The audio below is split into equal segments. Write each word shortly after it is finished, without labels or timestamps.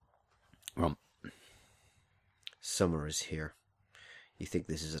Well, summer is here. You think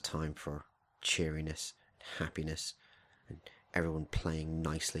this is a time for cheeriness, happiness, and everyone playing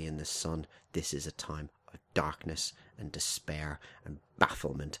nicely in the sun. This is a time of darkness and despair and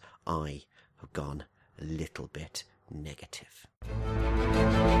bafflement. I have gone a little bit negative.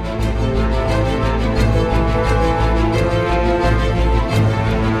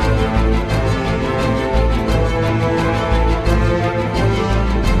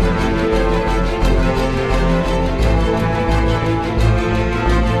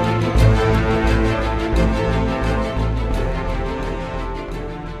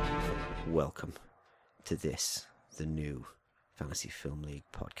 Welcome to this, the new Fantasy Film League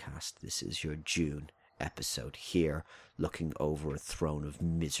podcast. This is your June episode. Here, looking over a throne of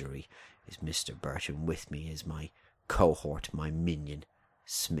misery, is Mr. Burton. With me is my cohort, my minion,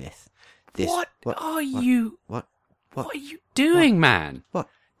 Smith. What are you doing, man? What?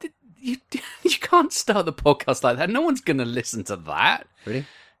 You can't start the podcast like that. No one's going to listen to that. Really?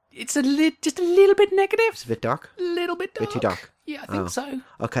 It's just a little bit negative. It's a bit dark? A little bit dark. Bit too dark? Yeah, I think so.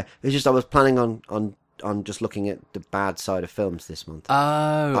 Okay. It's just I was planning on just looking at the bad side of films this month.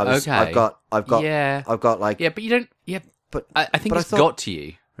 Oh, okay. I've got yeah. I've got like... Yeah, but you don't... Yeah, but I think it's got to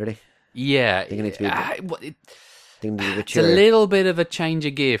you. Really? Yeah. Think it needs to be it's a little bit of a change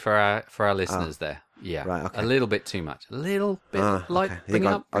of gear for our listeners there. Yeah, right. Okay, a little bit too much. A little bit like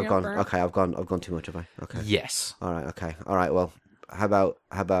okay. I've gone too much, have I? Okay. Yes. All right. Okay. All right. Well, how about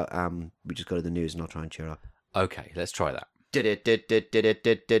we just go to the news and I'll try and cheer up. Okay, let's try that. This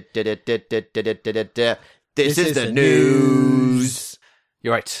is the news.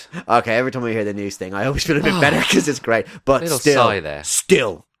 You're right. Okay. Every time I hear the news thing, I always feel a bit better because it's great. But little sigh there.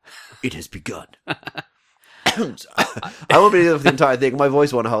 Still, it has begun. I won't be doing the entire thing. My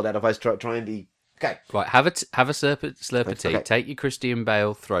voice won't hold out if I try and be... Okay. Right, have a slurp of tea. Okay. Take your Christian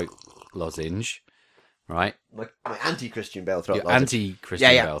Bale throat lozenge, right? My anti-Christian Bale throat. Your anti-Christian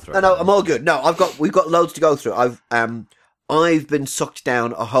Bale throat. No, I'm all good. No, we've got loads to go through. I've been sucked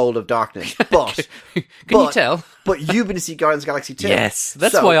down a hole of darkness, but Can you tell? But you've been to see Guardians of the Galaxy 2. Yes,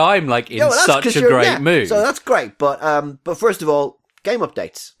 that's why I'm like in such a great mood. So that's great. But first of all, game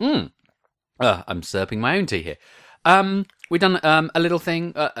updates. I'm slurping my own tea here. We've done a little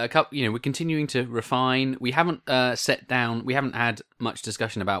thing. A couple, we're continuing to refine. We haven't set down. We haven't had much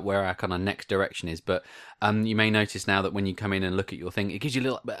discussion about where our kind of next direction is. But you may notice now that when you come in and look at your thing, it gives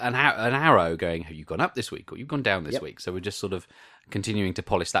you an arrow going. Have you gone up this week or you've gone down this week? So we're just sort of continuing to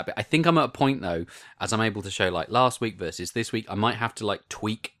polish that bit. I think I'm at a point though, as I'm able to show like last week versus this week, I might have to like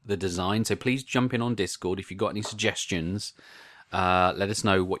tweak the design. So please jump in on Discord if you've got any suggestions. Let us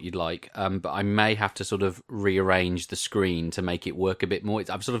know what you'd like. But I may have to sort of rearrange the screen to make it work a bit more.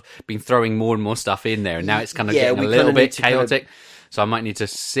 I've sort of been throwing more and more stuff in there, and now it's kind of getting a little bit chaotic. So I might need to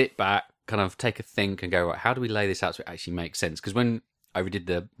sit back, kind of take a think, and go, right, how do we lay this out so it actually makes sense? Because when I did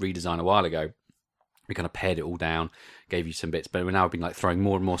the redesign a while ago, we kind of pared it all down, gave you some bits, but we're now been like throwing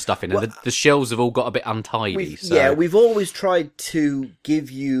more and more stuff in, and the shelves have all got a bit untidy. We've always tried to give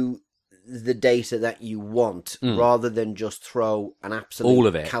you the data that you want rather than just throw an absolute all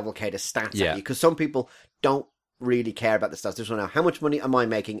of it cavalcade of stats at you, because some people don't really care about the stats. They just want to know how much money am I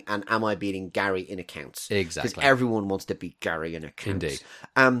making and am I beating Gary in accounts. Exactly, because everyone wants to beat Gary in accounts.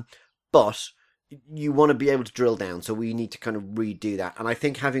 Indeed. But you want to be able to drill down, so we need to kind of redo that. And I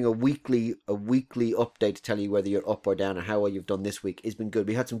think having a weekly update to tell you whether you're up or down and how well you've done this week has been good.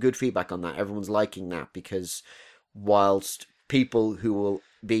 We had some good feedback on that. Everyone's liking that, because whilst people who will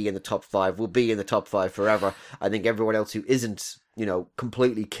be in the top 5 will be in the top 5 forever, I think everyone else who isn't,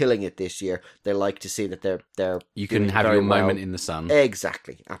 completely killing it this year, they like to see that they're you can have your moment in the sun.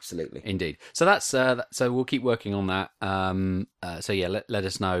 Exactly, absolutely, indeed. So that's so we'll keep working on that. So yeah, let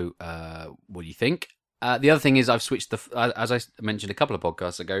us know what you think. The other thing is I've switched as I mentioned a couple of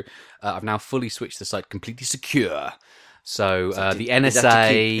podcasts ago, I've now fully switched the site completely secure. So the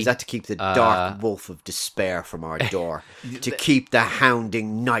NSA... Is that to keep the dark wolf of despair from our door? To keep the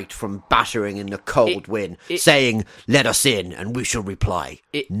hounding night from battering in the cold wind, saying, let us in, and we shall reply,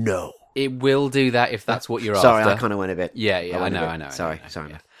 no. It will do that if that's what you're Sorry, after. I kind of went a bit... Yeah, I know. Sorry.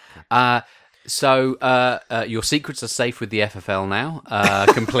 Yeah. So your secrets are safe with the FFL now,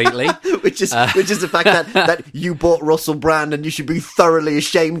 completely. which is the fact that you bought Russell Brand and you should be thoroughly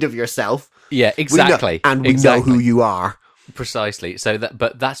ashamed of yourself. Yeah, exactly. We know who you are. Precisely. So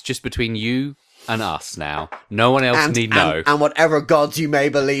but that's just between you and us now. No one else need know. And whatever gods you may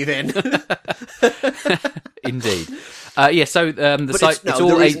believe in. Indeed. So the But site, it's all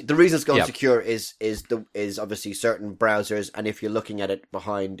the reason it's gone yeah. secure is obviously certain browsers, and if you're looking at it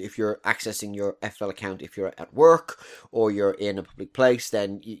if you're accessing your FFL account, if you're at work or you're in a public place,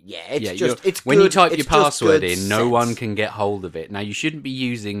 then it's when good. you type It's your just password good in, no sense. one can get hold of it. Now, you shouldn't be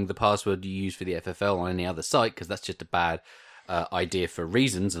using the password you use for the FFL on any other site, because that's just a bad idea for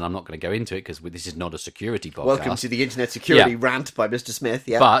reasons, and I'm not going to go into it because this is not a security podcast. Welcome to the internet security rant by Mr. Smith.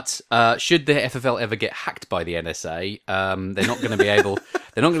 Yeah, but should the FFL ever get hacked by the NSA, they're not going to be able.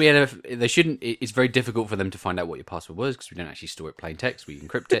 They're not going to be able to. They shouldn't. It's very difficult for them to find out what your password was, because we don't actually store it plain text. We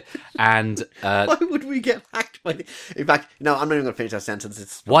encrypt it, and why would we get hacked by the? In fact, no, I'm not even going to finish that sentence.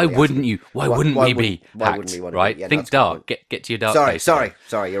 It's why wouldn't you? Why wouldn't we be why hacked? wouldn't we want to right? be? Yeah, Think dark. Get to your dark. Sorry.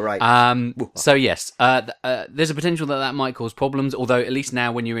 You're right. So yes, there's a potential that might cause problems. Although at least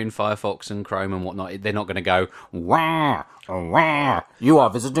now, when you're in Firefox and Chrome and whatnot, they're not going to go, "Wah, wah, you are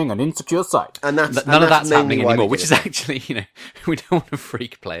visiting an insecure site." And none of that's happening anymore. Which is actually, we don't want to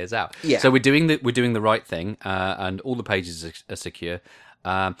freak players out. Yeah. So we're doing the right thing, and all the pages are secure.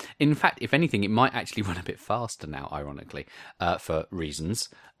 In fact, if anything, it might actually run a bit faster now, ironically, for reasons.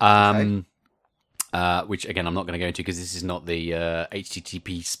 Which, again, I'm not going to go into because this is not the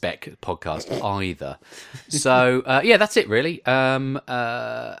HTTP spec podcast either. So, that's it, really. And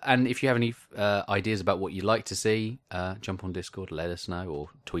if you have any ideas about what you'd like to see, jump on Discord, let us know, or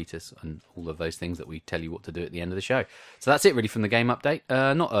tweet us, and all of those things that we tell you what to do at the end of the show. So that's it, really, from the game update.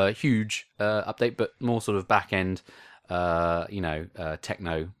 Not a huge update, but more sort of back-end,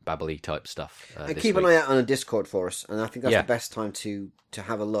 techno babbly type stuff. And keep an eye out on a Discord for us, and I think that's the best time to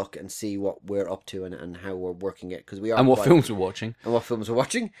have a look and see what we're up to and how we're working it, because we are and what films we're watching. But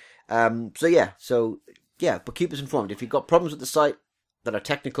keep us informed. If you've got problems with the site that are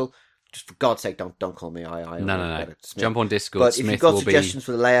technical, just for God's sake, don't call me. No. Jump on Discord. But Smith if you've got will suggestions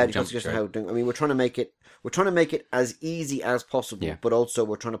for the layout, you've got jump suggestions straight. how to do. I mean, we're trying to make it as easy as possible, but also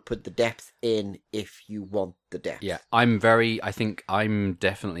we're trying to put the depth in if you want the depth. Yeah, I'm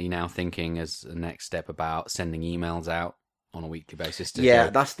definitely now thinking as a next step about sending emails out on a weekly basis.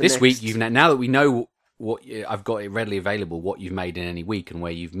 That's the this next... week. Now that we know what I've got it readily available, what you've made in any week and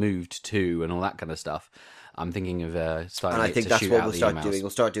where you've moved to and all that kind of stuff. I'm thinking of starting. And I think to that's shoot what out we'll the start emails. doing. We'll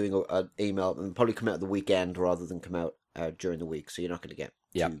start doing an email and probably come out the weekend rather than come out during the week. So you're not going to get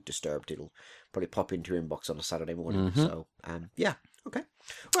too disturbed. It'll probably pop into your inbox on a Saturday morning. Mm-hmm. So okay,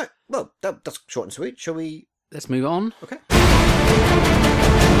 right. Well, that's short and sweet. Shall we? Let's move on. Okay.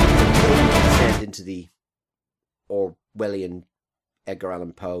 Descend into the Orwellian Edgar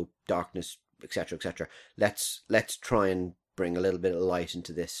Allan Poe darkness, etc., etc. Let's try and bring a little bit of light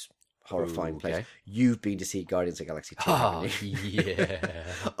into this horrifying place. You've been to see Guardians of the Galaxy 2. Oh, yeah.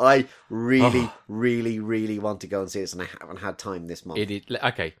 I really want to go and see this, and I haven't had time this month.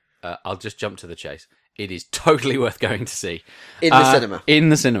 Okay, I'll just jump to the chase. It is totally worth going to see. In the cinema? In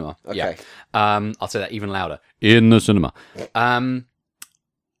the cinema, okay. Yeah. I'll say that even louder. In the cinema.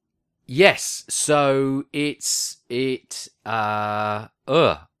 Yes, so I'm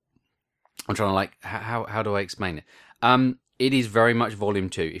trying to how do I explain it? It is very much volume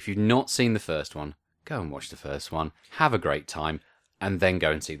 2. If you've not seen the first one, go and watch the first one. Have a great time, and then go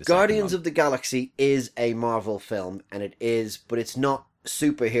and see the Guardians second one. of the Galaxy is a Marvel film, but it's not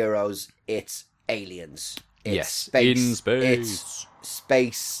superheroes, it's aliens. It's space. In space. It's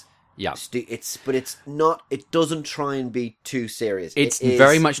space. Yeah. But it's not. It doesn't try and be too serious. It's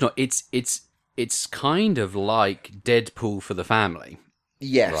very much not. It's kind of like Deadpool for the family.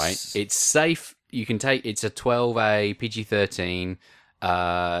 Yes. Right. It's safe. You can take. It's a 12A PG-13.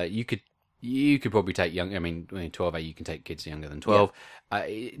 You could probably take young. I mean, 12A. You can take kids younger than 12.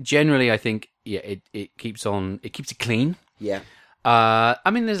 Yeah. Generally, I think it keeps it clean. Yeah.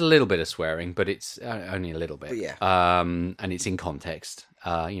 I mean, there's a little bit of swearing, but it's only a little bit. But yeah. And it's in context.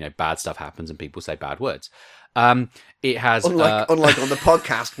 Bad stuff happens and people say bad words. It has unlike on the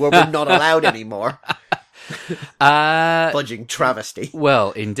podcast where we're not allowed anymore. Fudging travesty.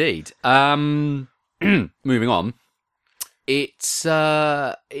 Well, indeed. Moving on. It's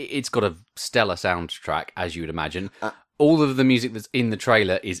got a stellar soundtrack, as you would imagine. All of the music that's in the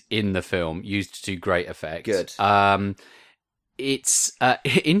trailer is in the film, used to great effect. Good. It's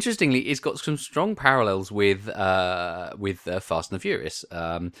interestingly, it's got some strong parallels with Fast and the Furious.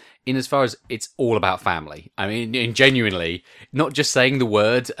 In as far as it's all about family. I mean, genuinely, not just saying the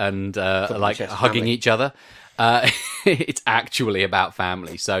word and hugging each other. It's actually about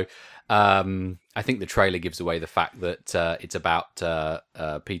family. So I think the trailer gives away the fact that it's about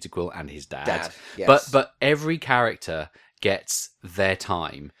Peter Quill and his dad. Yes. But every character gets their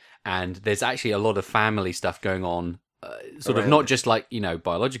time, and there's actually a lot of family stuff going on sort of Around not it. just like,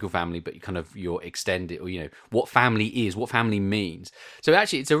 biological family, but kind of your extended, or, what family is, what family means. So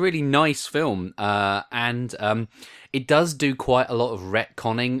actually, it's a really nice film, and it does do quite a lot of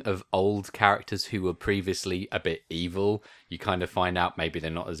retconning of old characters who were previously a bit evil. You kind of find out maybe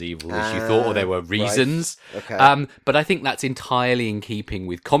they're not as evil as you thought, or there were reasons. Right. Okay. But I think that's entirely in keeping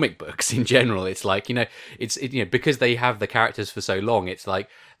with comic books in general. It's like, because they have the characters for so long, it's like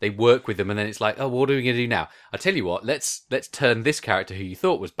they work with them, and then it's like, oh, what are we going to do now? I tell you what, let's turn this character who you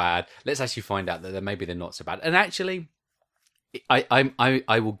thought was bad. Let's actually find out that maybe they're not so bad. And actually,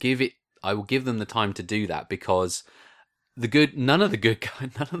 I will give them the time to do that, because none of the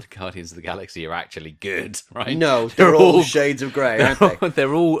Guardians of the Galaxy are actually good, right? No, they're all shades of grey, aren't they?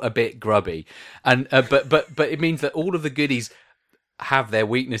 They're all a bit grubby, and but it means that all of the goodies have their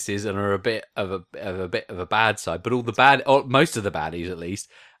weaknesses and are a bit of a bad side. But all the bad, or most of the baddies at least,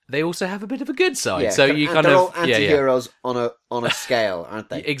 they also have a bit of a good side. Yeah, so you kind they're of all anti-heroes on a scale, aren't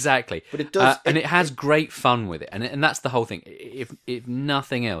they? Exactly. But it does, and it has great fun with it, and that's the whole thing. If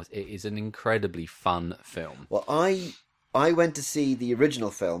nothing else, it is an incredibly fun film. Well, I went to see the original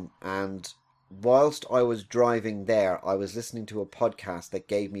film, and whilst I was driving there, I was listening to a podcast that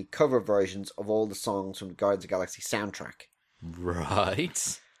gave me cover versions of all the songs from the Guardians of the Galaxy soundtrack.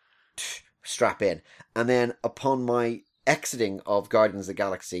 Right. Strap in. And then upon my exiting of Guardians of the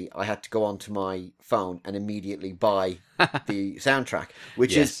Galaxy, I had to go onto my phone and immediately buy the soundtrack,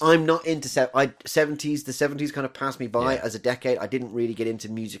 which Yes. is, I'm not into 70s. The 70s kind of passed me by Yeah. as a decade. I didn't really get into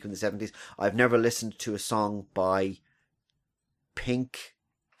music in the 70s. I've never listened to a song by Pink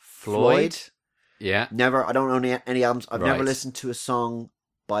Floyd. Yeah. Never. I don't own any albums. I've never Right. listened to a song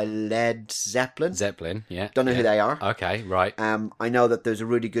by Led Zeppelin. Zeppelin. Yeah. Don't know who they are. Okay. Right. I know that there's a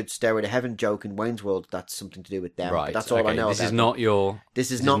really good Stairway to Heaven joke in Wayne's World that's something to do with them. Right. But that's all I Okay, know This about is them. not your. This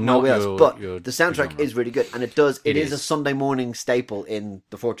is this not is my not wheels, your- but your the soundtrack genre. is really good, and it is a is. Sunday morning staple in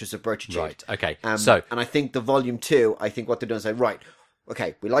the Fortress of Birchitude. Right. Okay. And I think the volume 2, I think what they're doing is say, right,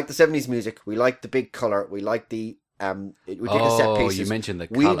 okay, we like the 70s music, we like the big colour, we like the we take the set pieces. You mentioned the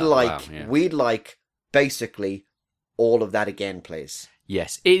We'd colour. like Wow, yeah. we'd like basically all of that again, please.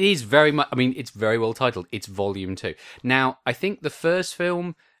 Yes, it is very much. I mean, it's very well titled. It's Volume 2. Now, I think the first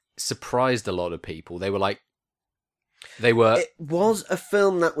film surprised a lot of people. They were like, It was a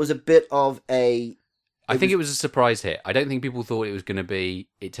film that was a bit of a. I think it was a surprise hit. I don't think people thought it was going to be.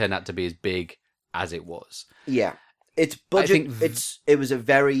 It turned out to be as big as it was. Yeah, its budget. think It was a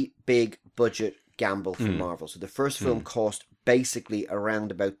very big budget gamble for Marvel. So the first film cost basically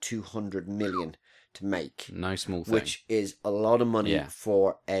around about 200 million to make. No small thing. Which is a lot of money Yeah.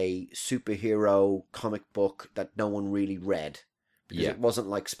 for a superhero comic book that no one really read. Because Yeah. it wasn't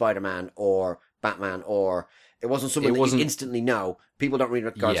like Spider-Man or Batman, or it wasn't something that wasn't- you instantly know. People don't read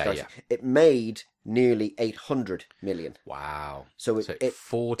Guardians of the Yeah, Galaxy. It made nearly 800 million. Wow. So it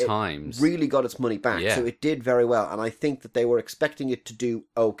four times. really got its money back. Yeah. So it did very well. And I think that they were expecting it to do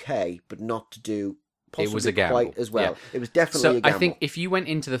okay, but not to do possibly was a gamble. quite as well. Yeah. It was definitely So a gamble. I think if you went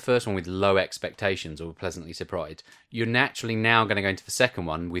into the first one with low expectations or were pleasantly surprised, you're naturally now going to go into the second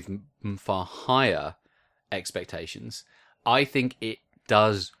one with far higher expectations. I think it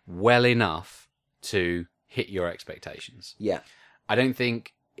does well enough to hit your expectations. Yeah. I don't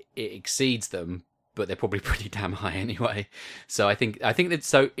think it exceeds them, but they're probably pretty damn high anyway. So I think that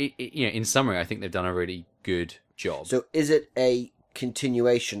in summary, I think they've done a really good job. So is it a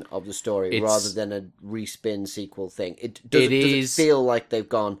continuation of the story It's- rather than a respin sequel thing? Does It it is- feel like they've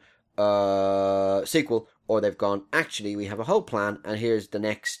gone sequel, or they've gone, actually we have a whole plan and here's the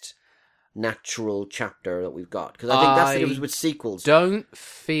next natural chapter that we've got? Because I think that's the difference with sequels. Don't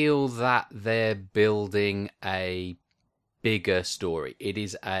feel that they're building a bigger story. It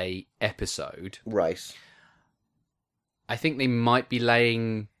is a episode. Right. I think they might be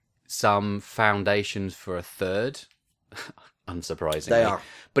laying some foundations for a third. Unsurprisingly, They are.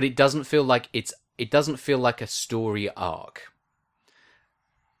 But it doesn't feel like it doesn't feel like a story arc.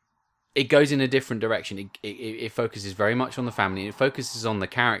 It goes in a different direction. It focuses very much on the family. It focuses on the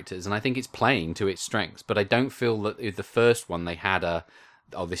characters, and I think it's playing to its strengths. But I don't feel that with the first one they had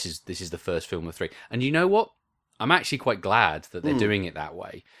this is the first film of 3. And you know what? I'm actually quite glad that they're doing it that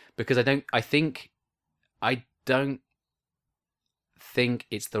way, because I don't think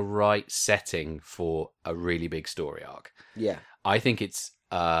it's the right setting for a really big story arc. Yeah. I think it's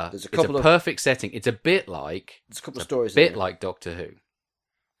There's a it's couple a of- perfect setting. It's a bit like There's a couple of stories. bit in like Doctor Who, there.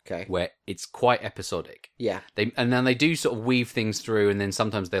 Okay. where it's quite episodic. Yeah. And then they do sort of weave things through, and then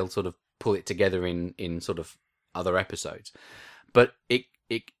sometimes they'll sort of pull it together in sort of other episodes. But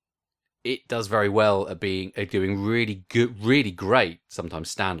it does very well at doing really good, really great,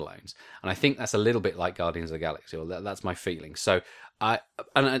 sometimes standalones. And I think that's a little bit like Guardians of the Galaxy, or that's my feeling. So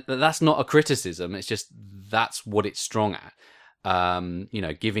that's not a criticism. It's just that's what it's strong at.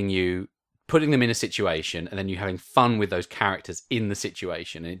 Putting them in a situation, and then you having fun with those characters in the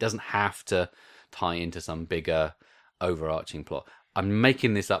situation, and it doesn't have to tie into some bigger overarching plot. I'm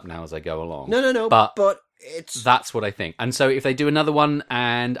making this up now as I go along. No, but that's what I think. And so if they do another one,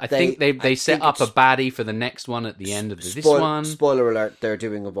 and I think they set up a baddie for the next one at the end of this one. Spoiler alert, they're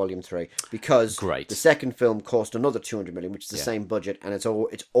doing a volume 3 because the second film cost another 200 million, which is the same budget, and it's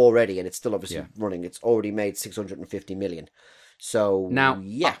already, and it's still obviously running, it's already made 650 million. So now,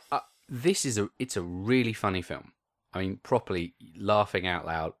 it's a really funny film. I mean, properly laughing out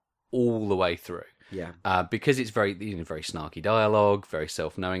loud all the way through. Yeah. Because it's very snarky dialogue, very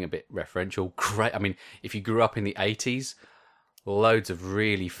self-knowing, a bit referential. Great. I mean, if you grew up in the 80s, loads of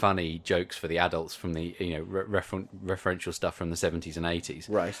really funny jokes for the adults from the referential stuff from the 70s and 80s.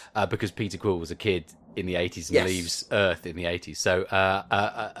 Right. Because Peter Quill was a kid in the 80s and leaves Earth in the 80s. So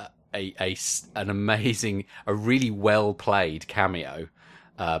an amazing, a really well played cameo.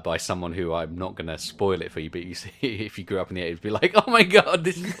 By someone who I'm not going to spoil it for you, but you see, if you grew up in the 80s, be like, "Oh my god,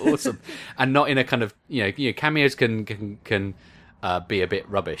 this is awesome!" And not in a kind of cameos can be a bit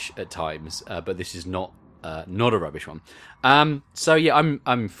rubbish at times, but this is not a rubbish one. So yeah,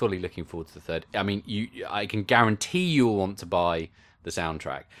 I'm fully looking forward to the third. I mean, I can guarantee you'll want to buy the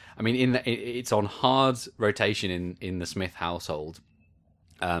soundtrack. I mean, it's on hard rotation in the Smith household.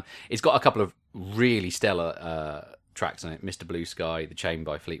 It's got a couple of really stellar tracks on it, Mr. Blue Sky, The Chain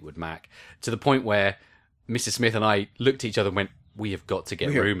by Fleetwood Mac, to the point where Mrs. Smith and I looked at each other and went, we have got to get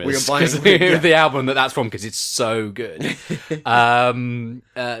Rumours, the album that's from, because it's so good.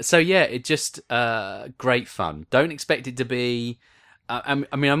 So yeah, it just great fun. Don't expect it to be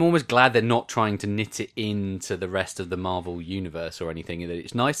I'm almost glad they're not trying to knit it into the rest of the Marvel universe or anything.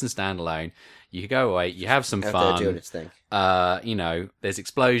 It's nice and standalone. You go away, you have some fun. Doing its thing. There's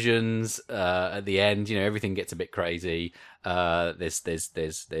explosions at the end. Everything gets a bit crazy.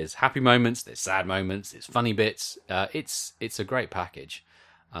 There's happy moments. There's sad moments. There's funny bits. It's a great package.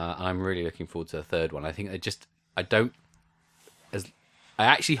 And I'm really looking forward to the third one. I think I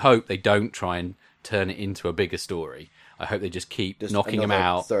actually hope they don't try and turn it into a bigger story. I hope they just keep knocking them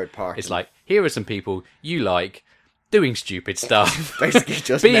out. Third part. It's like, here are some people you like doing stupid stuff, basically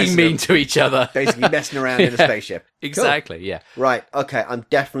just being mean to each other, basically messing around in a spaceship. Exactly. Cool. Yeah. Right. Okay. I'm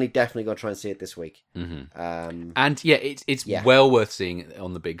definitely going to try and see it this week. Mm-hmm. And yeah, it's well worth seeing it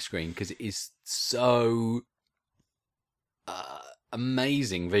on the big screen because it is so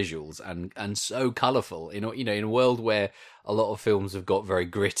amazing visuals and so colourful. In a world where a lot of films have got very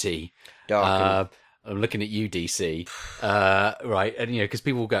gritty, dark. I'm looking at you, DC, right? And because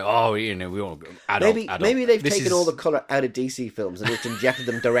people will go, "Oh, we want adult." Maybe they've taken all the colour out of DC films and just injected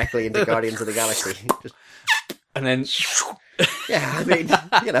them directly into Guardians of the Galaxy. And then,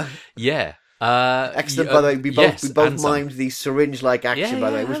 yeah. Excellent. By the way, we both mimed the syringe-like action. By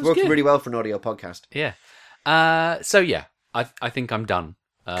the way, which worked really well for an audio podcast. Yeah. So yeah, I think I'm done.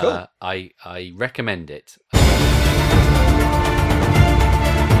 Cool. I recommend it.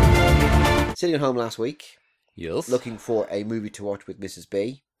 Sitting at home last week, yes, looking for a movie to watch with Mrs.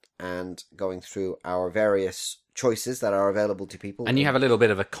 B, and going through our various choices that are available to people. And you have a little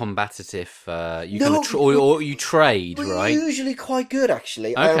bit of a combative. You trade, right? We're usually quite good,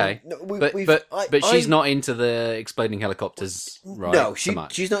 actually. Okay, but she's not into the exploding helicopters, right? No,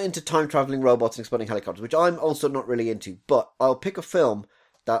 she's not into time traveling robots and exploding helicopters, which I'm also not really into. But I'll pick a film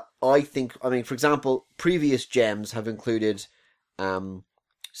that I think. I mean, for example, previous gems have included.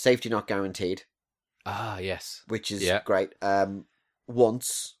 Safety Not Guaranteed. Ah, yes. Which is great.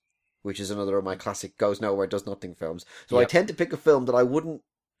 Once, which is another of my classic goes nowhere, does nothing films. So I tend to pick a film that I wouldn't...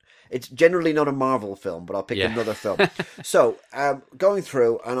 It's generally not a Marvel film, but I'll pick another film. So, going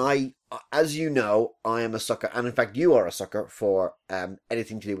through, and as you know, I am a sucker, and in fact you are a sucker for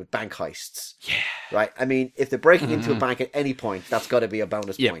anything to do with bank heists. Yeah. Right? I mean, if they're breaking into a bank at any point, that's got to be a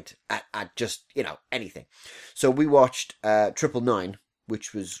bonus point at just, anything. So we watched 999.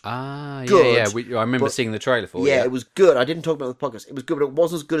 Which was good. I remember seeing the trailer for it. Yeah, it was good. I didn't talk about it on the podcast. It was good, but it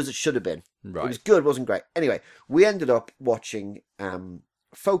wasn't as good as it should have been. Right. It was good, it wasn't great. Anyway, we ended up watching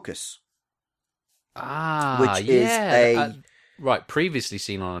Focus. Which is right, previously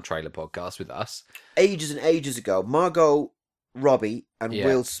seen on a trailer podcast with us. Ages and ages ago, Margot Robbie and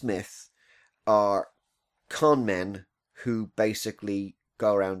Will Smith are con men who basically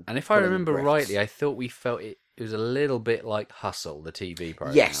go around... And if I remember rightly, I thought we felt it was a little bit like Hustle, the TV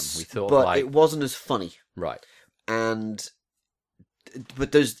program. Yes, we thought but it wasn't as funny. Right. And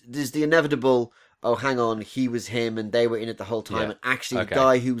but there's the inevitable. Oh, hang on, he was him, and they were in it the whole time, Yeah. and actually, Okay. the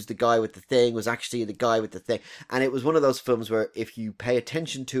guy who was the guy with the thing was actually the guy with the thing, and it was one of those films where if you pay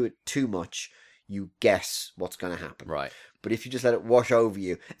attention to it too much, you guess what's going to happen. Right. But if you just let it wash over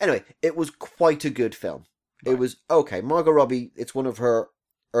you, anyway, it was quite a good film. Right. It was okay. Margot Robbie, it's one of her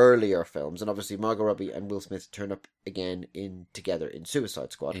earlier films, and obviously Margot Robbie and Will Smith turn up again together in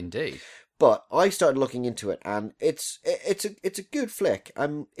Suicide Squad. Indeed. But I started looking into it, and it's a good flick.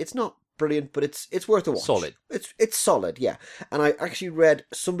 It's not brilliant, but it's worth a watch. Solid. It's solid, yeah. And I actually read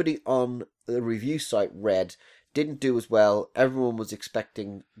somebody on the review site didn't do as well. Everyone was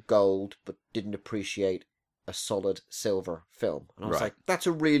expecting gold, but didn't appreciate a solid silver film. And I was Right. like, that's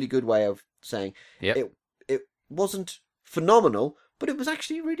a really good way of saying Yep. it wasn't phenomenal, but it was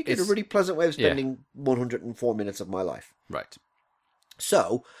actually really good. A really pleasant way of spending 104 minutes of my life. Right.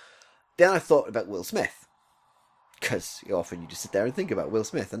 So then I thought about Will Smith. Because often you just sit there and think about Will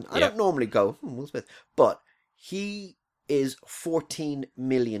Smith. And I don't normally go, Will Smith. But he is 14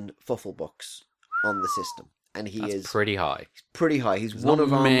 million fuffle bucks on the system. And That's pretty high. pretty high. He's There's one not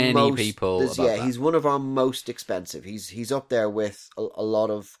of our many most people above that. he's one of our most expensive. He's up there with a lot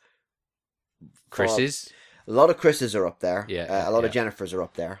of Chris's? A lot of Chris's are up there. Yeah, a lot of Jennifer's are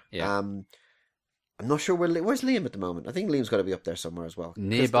up there. Yeah. I'm not sure where's Liam at the moment. I think Liam's got to be up there somewhere as well. 'Cause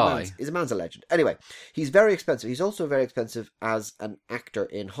Nearby. the man's a legend. Anyway, he's very expensive. He's also very expensive as an actor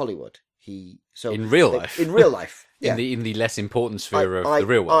in Hollywood. In real life. In real life. Yeah. in the less important sphere of the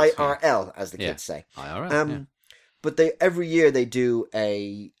real world. IRL, as the kids say. IRL. But every year they do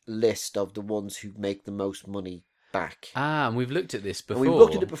a list of the ones who make the most money back. And we've looked at this before. And we've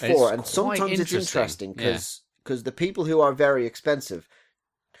looked at it before, and quite sometimes it's interesting Yeah. because the people who are very expensive,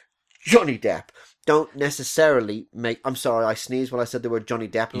 Johnny Depp, don't necessarily make. I'm sorry, I sneezed when I said the word Johnny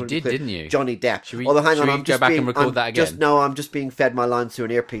Depp. You did, didn't you? Johnny Depp. Should we, Although, hang on, we I'm go just back being, and record I'm that again? I'm just being fed my lines through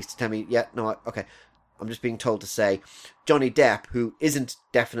an earpiece to tell me. Yeah, no, okay. I'm just being told to say Johnny Depp, who isn't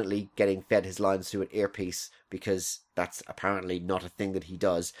definitely getting fed his lines through an earpiece because that's apparently not a thing that he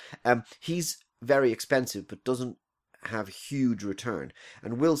does. He's very expensive, but doesn't have huge return.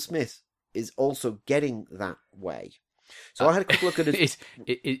 And Will Smith is also getting that way. So I had a quick look at it.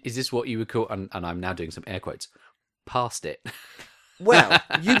 Is this what you would call, and I'm now doing some air quotes, past it? Well,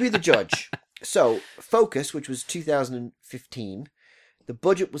 you be the judge. So Focus, which was 2015, the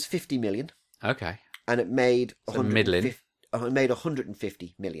budget was 50 million. Okay. And it made middling. It made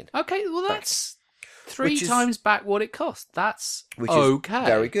 150 million. Okay, well that's Which three is- times back what it cost. That's Which okay. is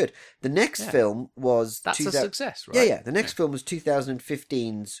very good. The next film was... That's a success, right? Yeah. The next film was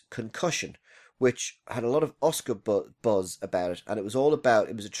 2015's Concussion, which had a lot of Oscar buzz about it. And it was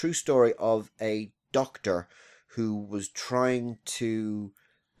a true story of a doctor who was trying to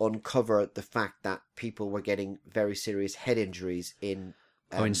uncover the fact that people were getting very serious head injuries in...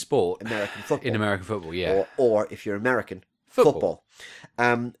 in sport. American football. In American football, yeah. Or if you're American, Football. football.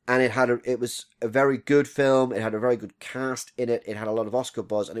 And it was a very good film. It had a very good cast in it. It had a lot of Oscar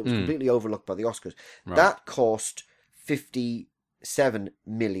buzz, and it was completely overlooked by the Oscars. Right. That cost 57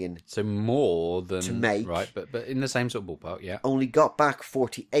 million. So more than To make. right, but in the same sort of ballpark, yeah. Only got back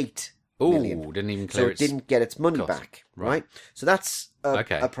 48 million. Ooh, didn't even So clear it didn't get its money cost. back, Right. right? So that's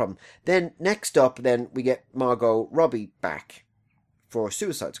Okay. a problem. Then next up, we get Margot Robbie back for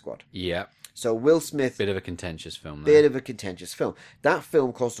Suicide Squad. Yeah, So Will Smith, bit of a contentious film there. bit of a contentious film. That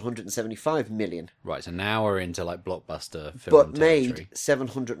film cost 175 million, Right, so now we're into like blockbuster film but territory. made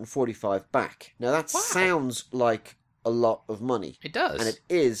 745 back. Now that sounds like a lot of money, It does. and it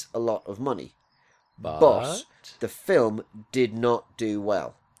is a lot of money. but But the film did not do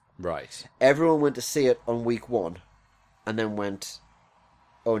well. right. Everyone went to see it on week one, and then went,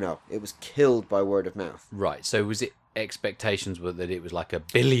 "Oh no!" It was killed by word of mouth. Right. So was it expectations were that it was like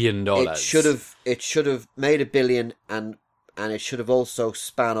 $1 billion? It should have made $1 billion, and it should have also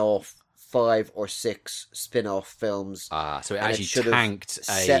span off 5 or 6 spin-off films. So it and actually should have tanked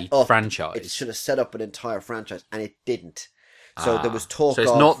set a up- franchise. It should have set up an entire franchise, and it didn't. So there was talk So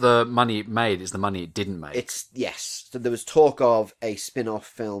it's of... not the money it made; it's the money it didn't make. Yes. So there was talk of a spin-off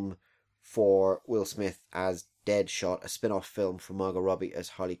film for Will Smith as Deadshot, a spin-off film for Margot Robbie as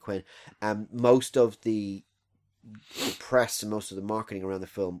Harley Quinn. Most of the press and most of the marketing around the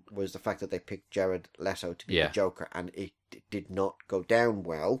film was the fact that they picked Jared Leto to be the Joker, and it did not go down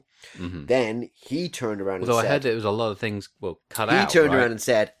well. Mhm. Then he turned around Although and I said... heard there was a lot of things cut He out. turned right? around and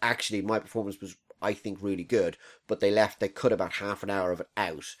said, actually, my performance was, I think, really good, but they cut about half an hour of it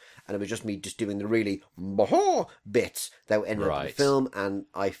out, and it was just me just doing the really bits that ended up in the Right. film, and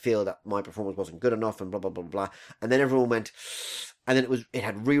I feel that my performance wasn't good enough, and blah, blah, blah, blah. And then everyone went, and then it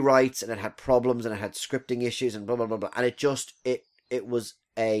had rewrites, and it had problems, and it had scripting issues, and blah, blah, blah, blah. And it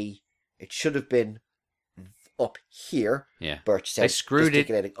it should have been up here. Yeah. Birch said, They screwed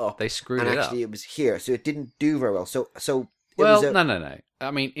it up. They screwed and it actually up. it was here, so it didn't do very well. So Well, no.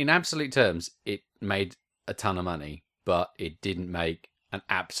 I mean, in absolute terms, it made a ton of money, but it didn't make an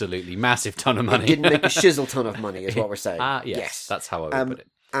absolutely massive ton of money. It didn't make a shizzle ton of money, is what we're saying. Yes, that's how I would put it.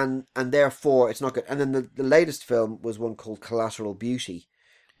 And therefore, it's not good. And then the latest film was one called Collateral Beauty,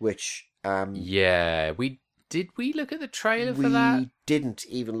 which yeah, did we look at the trailer for that? We didn't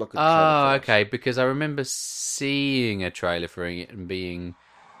even look at the trailer. Oh, okay, because I remember seeing a trailer for it and being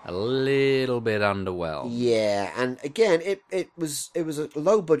a little bit underwhelmed. Yeah, and again, it was a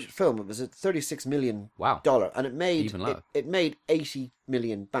low budget film. It was a $36 million. Wow. And it made Even lower. it made $80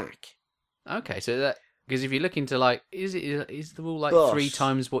 million back. Okay, so that, because if you're looking to like, is the rule like But 3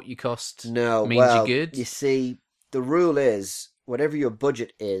 times what you cost? No, means well, you're good. You see, the rule is whatever your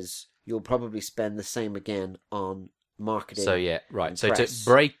budget is, you'll probably spend the same again on marketing. So yeah, right. and So press.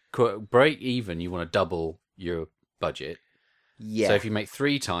 to break even, you want to double your budget. Yeah. So if you make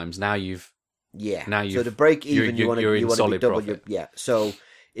 3 times, now you've so to break even, you want to in be solid double profit. your So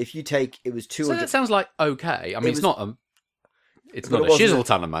if you take it was 200. So that sounds like okay. I mean, it's not a But not it a wasn't shizzle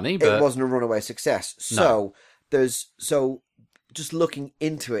ton of money, but it wasn't a runaway success. So just looking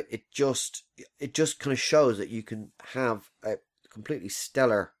into it, it just kind of shows that you can have a completely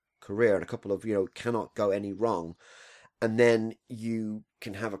stellar career and a couple of cannot go any wrong, and then you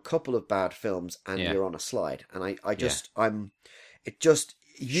can have a couple of bad films and you're on a slide. And Will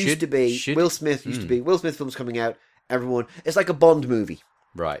Smith used to be Will Smith films coming out. Everyone, it's like a Bond movie.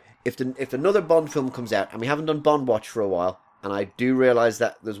 right. If another Bond film comes out, and we haven't done Bond Watch for a while, and I do realise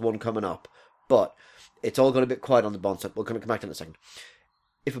that there's one coming up, but it's all gone a bit quiet on the Bond stuff. We're going to come back to that in a second.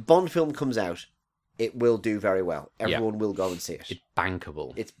 If a Bond film comes out, it will do very well. Everyone will go and see it. It's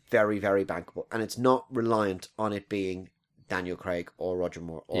bankable. It's very, very bankable, and it's not reliant on it being Daniel Craig or Roger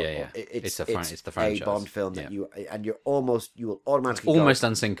Moore. It's the franchise. A Bond film that you will automatically almost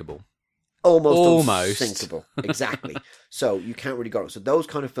unsinkable. Almost unsinkable. Exactly. So you can't really go. So those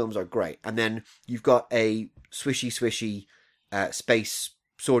kind of films are great. And then you've got a swishy space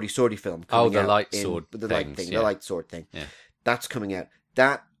swordy film coming out. The light sword the things, light thing, yeah. the light sword thing. Yeah. That's coming out.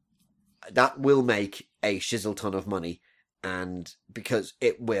 That will make a shizzle ton of money, and because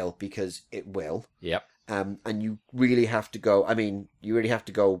it will. Yep. And you really have to go. I mean, you really have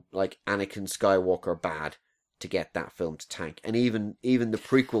to go like Anakin Skywalker bad to get that film to tank. And even the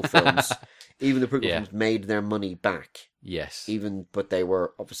prequel films, films made their money back. Yes. But they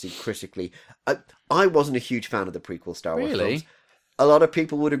were obviously critically. I wasn't a huge fan of the prequel Star Wars films. A lot of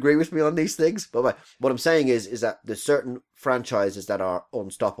people would agree with me on these things, but what I'm saying is that there's certain franchises that are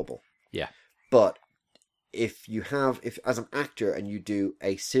unstoppable. Yeah. But if as an actor and you do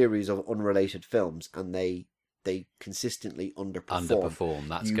a series of unrelated films and they consistently underperform,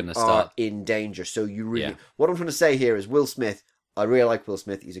 that's you going to are start in danger. So you really, what I'm trying to say here is Will Smith. I really like Will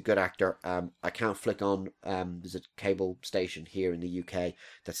Smith. He's a good actor. I can't flick on. There's a cable station here in the UK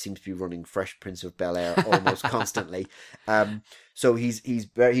that seems to be running Fresh Prince of Bel-Air almost constantly. So he's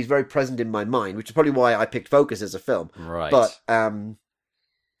very present in my mind, which is probably why I picked Focus as a film. Right. But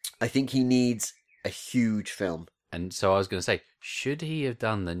I think he needs a huge film. And so I was going to say, should he have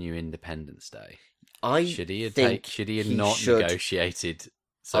done the new Independence Day? Should he have negotiated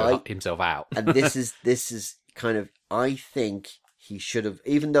himself out? And this is kind of, I think he should have,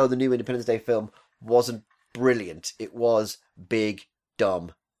 even though the new Independence Day film wasn't brilliant, it was big,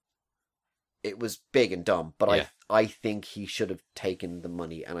 dumb. It was big and dumb, but I think he should have taken the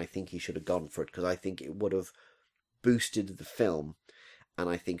money, and I think he should have gone for it, because I think it would have boosted the film, and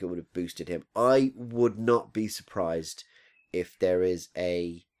I think it would have boosted him. I would not be surprised if there is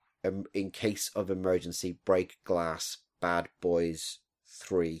in case of emergency, break glass, Bad Boys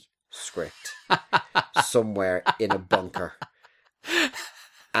 3 script somewhere in a bunker.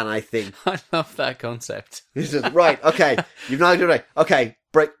 And I think I love that concept. Right, okay, you've not done it. Okay,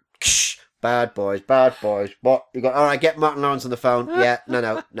 break. Bad boys. What you got? All right, get Martin Lawrence on the phone. Yeah,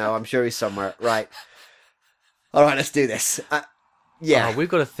 no. I'm sure he's somewhere. Right. All right, let's do this. Yeah, we've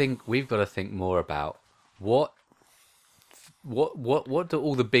got to think. We've got to think more about what do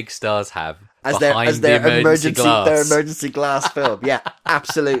all the big stars have as behind their emergency glass? Their emergency glass film. Yeah,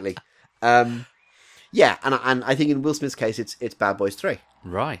 absolutely. Yeah, and I think in Will Smith's case, it's Bad Boys 3.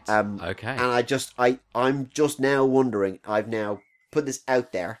 Right. Okay. And I'm just now wondering. I've now put this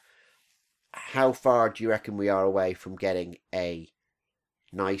out there. How far do you reckon we are away from getting a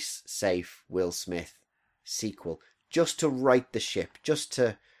nice, safe Will Smith sequel, just to right the ship, just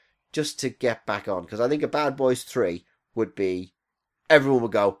to get back on? Because I think a Bad Boys 3 would be, everyone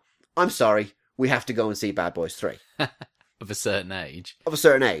would go, I'm sorry, we have to go and see Bad Boys 3. of a certain age. Of a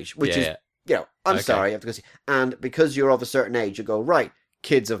certain age, which is, I'm Okay. sorry, I have to go see. And because you're of a certain age, you go, right,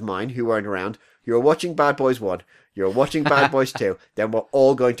 kids of mine who weren't around, you're watching Bad Boys 1, you're watching Bad Boys 2, then we're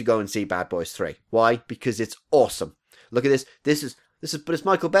all going to go and see Bad Boys 3. Why? Because it's awesome. Look at this. But it's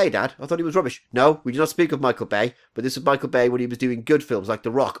Michael Bay, Dad. I thought he was rubbish. No, we do not speak of Michael Bay, but this is Michael Bay when he was doing good films like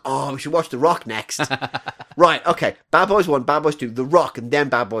The Rock. Oh, we should watch The Rock next. Right, okay. Bad Boys 1, Bad Boys 2, The Rock, and then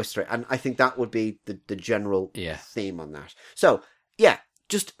Bad Boys 3. And I think that would be the general theme on that. So, yeah,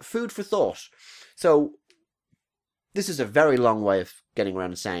 just food for thought. So, this is a very long way of getting around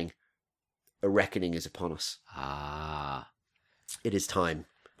and saying a reckoning is upon us. It is time.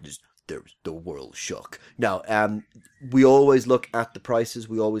 There's the world shook. No, we always look at the prices.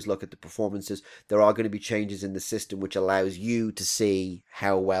 We always look at the performances. There are going to be changes in the system which allows you to see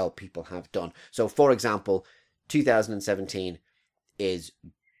how well people have done. So, for example, 2017 is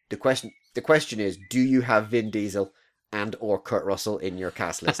the question. The question is, do you have Vin Diesel and or Kurt Russell in your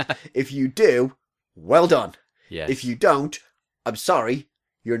cast list? If you do, well done. Yes. If you don't, I'm sorry,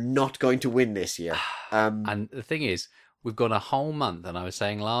 you're not going to win this year. And the thing is, we've got a whole month, and I was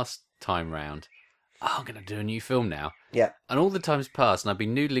saying last time round, I'm going to do a new film now. Yeah. And all the time's passed, and I've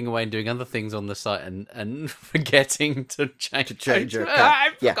been noodling away and doing other things on the site and forgetting to change your I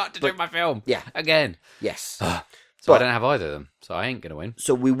forgot to do my film. Yeah. Again. Yes. So I don't have either of them, so I ain't going to win.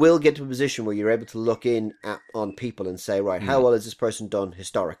 So we will get to a position where you're able to look in on people and say, right, how well has this person done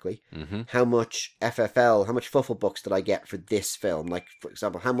historically? Mm-hmm. How much FFL, how much Fuffle Bucks did I get for this film? Like, for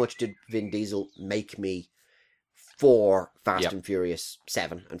example, how much did Vin Diesel make me for Fast and Furious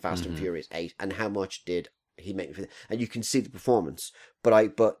 7 and Fast and Furious 8? And how much did he make me for that? And you can see the performance.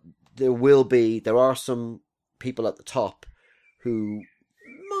 But there are some people at the top who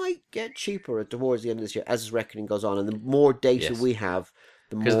might get cheaper towards the end of this year as this reckoning goes on, and the more data we have,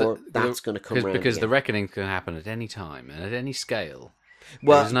 the more that's going to come around. Because again. the reckoning can happen at any time and at any scale.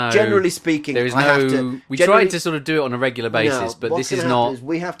 Well, generally speaking, we try to sort of do it on a regular basis, but this is not.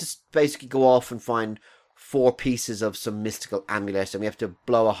 We have to basically go off and find 4 pieces of some mystical amulet, and we have to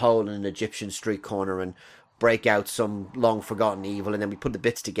blow a hole in an Egyptian street corner and break out some long forgotten evil, and then we put the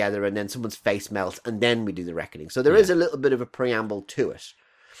bits together, and then someone's face melts, and then we do the reckoning. So there is a little bit of a preamble to it.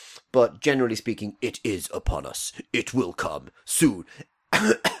 But generally speaking, it is upon us. It will come soon.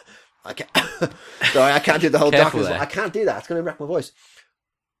 Sorry, I can't do the whole doctor's. I can't do that. It's going to wreck my voice.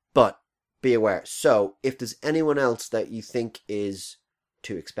 But be aware. So, if there's anyone else that you think is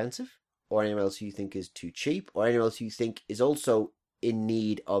too expensive, or anyone else you think is too cheap, or anyone else you think is also in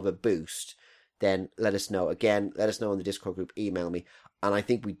need of a boost, then let us know. Again, let us know in the Discord group. Email me. And I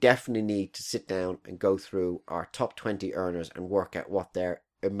think we definitely need to sit down and go through our top 20 earners and work out what their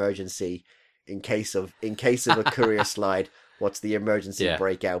emergency, in case of a courier slide, what's the emergency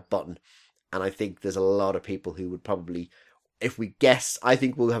breakout button. And I think there's a lot of people who would probably, if we guess, I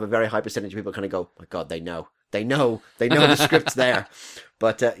think we'll have a very high percentage of people kind of go, my God, they know the script's there.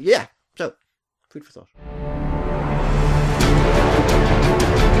 But so food for thought.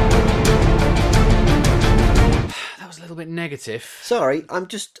 That was a little bit negative. Sorry, I'm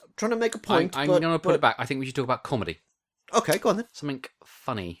just trying to make a point. I'm going to put it back. I think we should talk about comedy. Okay, go on then. Something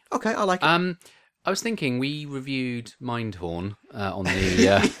funny. Okay, I like it. I was thinking we reviewed Mindhorn on the.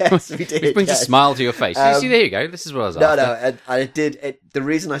 Yes, we did. Which brings a smile to your face. See, there you go. This is what I was after. No, I did. The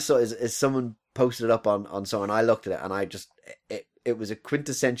reason I saw it is someone posted it up on someone. I looked at it and I just it was a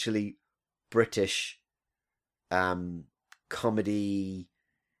quintessentially British comedy,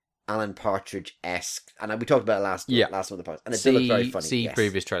 Alan Partridge-esque, and we talked about it last one of the posts, and it did look very funny. See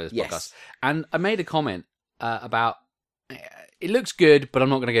previous trailers podcast, and I made a comment about. It looks good, but I'm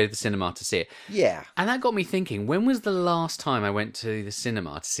not going to go to the cinema to see it. Yeah. And that got me thinking, when was the last time I went to the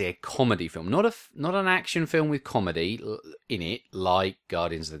cinema to see a comedy film? Not an action film with comedy in it, like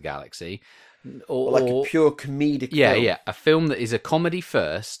Guardians of the Galaxy. Or like a pure comedic film. Yeah. A film that is a comedy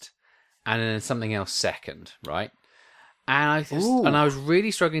first, and then something else second, right? And I was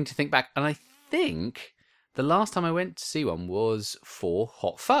really struggling to think back, and I think the last time I went to see one was for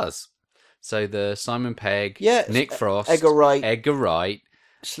Hot Fuzz. So the Simon Pegg, Nick Frost, Edgar Wright,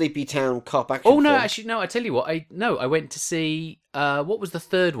 Sleepy Town cop action. Oh no, film. actually no. I tell you what, I went to see what was the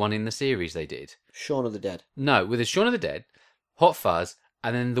third one in the series they did? Shaun of the Dead. No, with Shaun of the Dead, Hot Fuzz,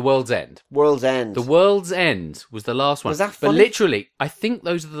 and then The World's End. World's End. The World's End was the last one. Was that funny? But literally, I think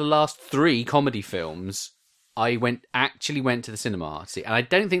those are the last 3 comedy films I actually went to the cinema to see, and I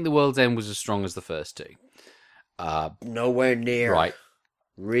don't think The World's End was as strong as the first 2. Nowhere near. Right.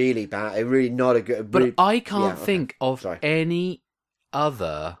 Really bad. Really not a good. But I can't think of any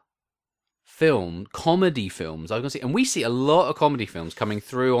other comedy films I can see, and we see a lot of comedy films coming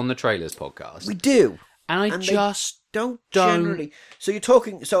through on the Trailers podcast. We do, And I and just don't generally. So you're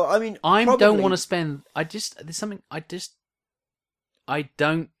talking. So I mean, I probably, don't want to spend. There's something. I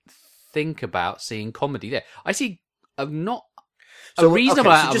don't think about seeing comedy there. I see not a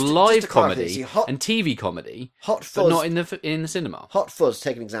reasonable amount of live comedy and TV comedy, Hot Fuzz, but not in the cinema. Hot Fuzz,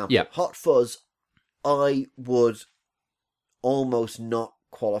 take an example. Yeah. Hot Fuzz, I would almost not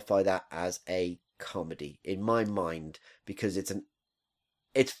qualify that as a comedy in my mind, because it's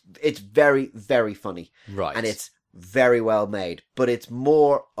very, very funny. Right. And it's very well made, but it's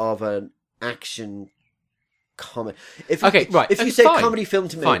more of an action comedy. If you say comedy film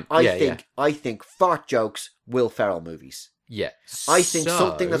to me, I think fart jokes, Will Ferrell movies. Yeah. I think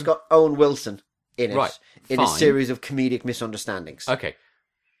something that's got Owen Wilson in it, a series of comedic misunderstandings. Okay.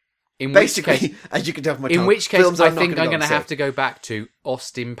 Basically, as you can tell from my tone, I think I'm going to have to go back to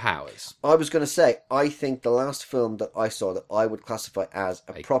Austin Powers. I was going to say, I think the last film that I saw that I would classify as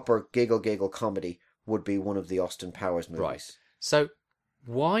a proper giggle comedy would be one of the Austin Powers movies. Right. So,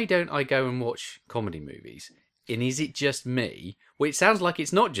 why don't I go and watch comedy movies? And is it just me? Well, it sounds like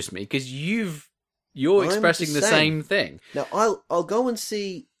it's not just me, because you're expressing the same thing. Now, I'll go and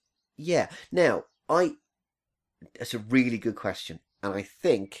see. Yeah. Now, that's a really good question, and I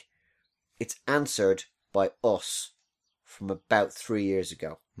think it's answered by us from about 3 years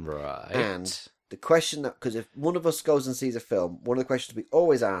ago. Right. And the question because if one of us goes and sees a film, one of the questions we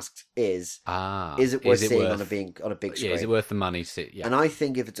always asked is it worth seeing on a big screen? Yeah, is it worth the money? Yeah. And I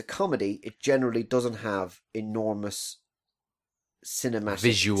think if it's a comedy, it generally doesn't have enormous cinematic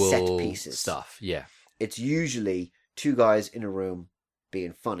visual set pieces. Stuff. Yeah. It's usually two guys in a room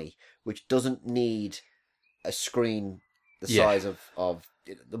being funny, which doesn't need a screen the size of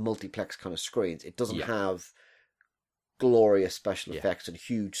the multiplex kind of screens. It doesn't have glorious special effects and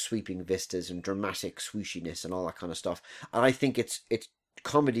huge sweeping vistas and dramatic swooshiness and all that kind of stuff. And I think it's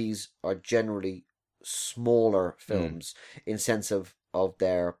comedies are generally smaller films in sense of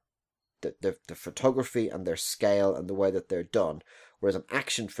their the photography and their scale and the way that they're done, whereas an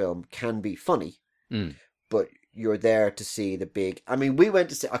action film can be funny, but you're there to see the big. I mean, we went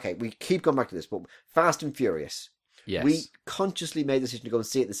to see. Okay, we keep going back to this, but Fast and Furious. Yes. We consciously made the decision to go and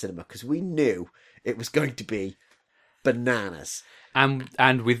see it in the cinema because we knew it was going to be bananas. And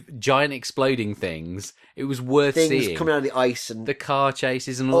with giant exploding things, it was worth seeing. Things coming out of the ice and the car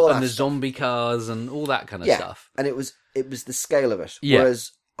chases and the zombie cars and all that kind of stuff. And it was the scale of it. Yeah.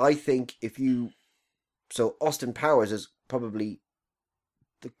 Whereas I think so Austin Powers is probably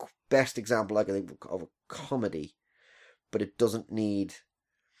the best example I can think of a comedy, but it doesn't need.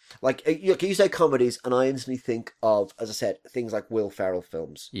 Like, you say comedies, and I instantly think of, as I said, things like Will Ferrell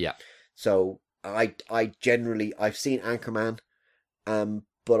films. Yeah. So I've seen Anchorman,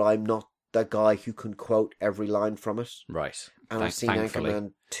 but I'm not the guy who can quote every line from it. Right. And I've seen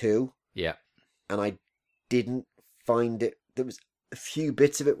Anchorman 2. Yeah. And I didn't find it. There was a few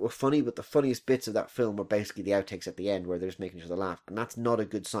bits of it were funny, but the funniest bits of that film were basically the outtakes at the end where they're just making each other laugh, and that's not a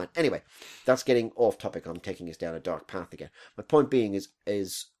good sign. Anyway, that's getting off topic. I'm taking us down a dark path again. My point being is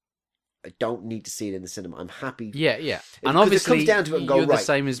I don't need to see it in the cinema. I'm happy. Yeah. And obviously, it comes down to it and you're the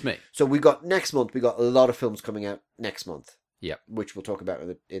same as me. So we got next month. We got a lot of films coming out next month. Yeah, which we'll talk about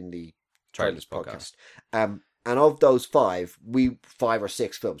in the Trailers podcast. And of those 5 or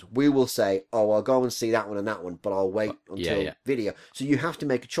 6 films, we will say, "Oh, I'll go and see that one and that one," but I'll wait until video. So you have to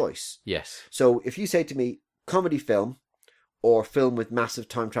make a choice. Yes. So if you say to me, comedy film or film with massive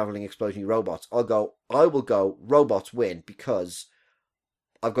time traveling explosion robots, I will go robots win because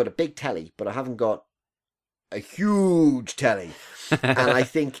I've got a big telly, but I haven't got a huge telly. And I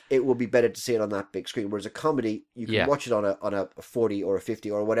think it will be better to see it on that big screen. Whereas a comedy, you can watch it on a 40 or a 50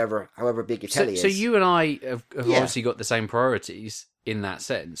 or whatever, however big your telly is. So you and I have obviously got the same priorities in that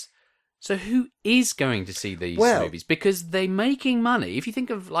sense. So who is going to see these movies? Because they're making money. If you think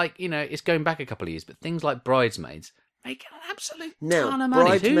of, like, it's going back a couple of years, but things like Bridesmaids make an absolute ton of money.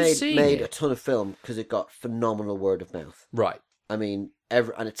 Bridesmaids made a ton of film because it got phenomenal word of mouth. Right. I mean,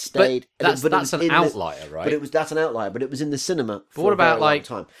 and it stayed. But that's an outlier, right? That's an outlier. But it was in the cinema for what about a very long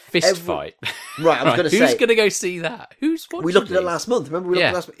time. Fist Fight? Right, I was going to say. Who's going to go see that? Who's watching? We looked at it last month. Remember, we looked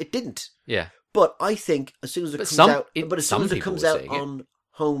at it last month. It didn't. Yeah. But I think as soon as it comes out, on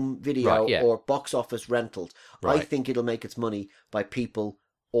home video or box office rentals, I think it'll make its money by people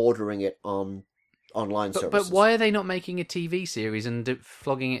ordering it on online services. But why are they not making a TV series and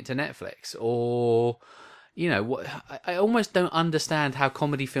flogging it to Netflix or? I almost don't understand how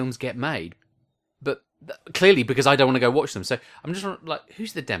comedy films get made, but clearly because I don't want to go watch them. So I'm just like,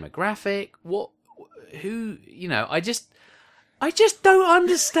 who's the demographic? I just don't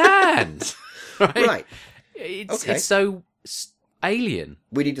understand. Right? Right. It's so alien.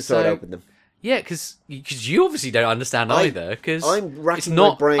 We need to throw it open them. Yeah, because you obviously don't understand either. Because I'm racking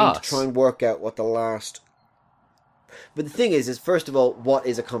my brain to try and work out what the last. But the thing is first of all, what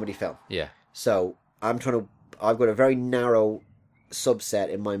is a comedy film? Yeah. So I've got a very narrow subset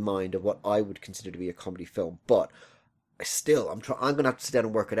in my mind of what I would consider to be a comedy film. But still, I'm going to have to sit down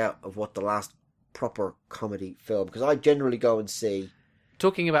and work it out of what the last proper comedy film. Because I generally go and see.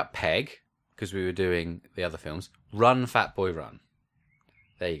 Talking about Peg, because we were doing the other films, Run, Fat Boy, Run.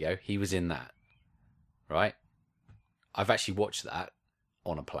 There you go. He was in that. Right? I've actually watched that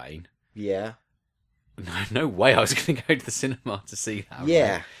on a plane. Yeah. No way I was going to go to the cinema to see that.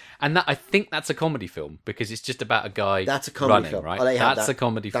 Yeah. Right? And I think that's a comedy film because it's just about a guy that's a comedy running, film. right? That's a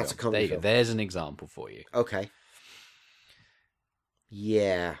comedy film. That's a comedy film. There's an example for you. Okay.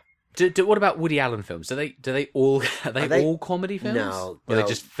 Yeah. What about Woody Allen films? Are they all comedy films? No, or they're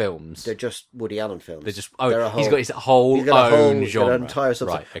just films. They're just Woody Allen films. He's got his whole own genre. An entire subset.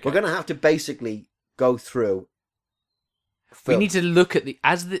 Right, okay. We're going to have to basically go through. We need to look at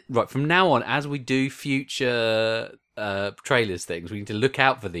from now on, as we do future trailers things, we need to look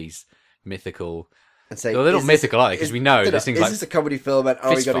out for these mythical. And say, well, they're not mythical, are they? Because we know there's things like. Is this a comedy film? And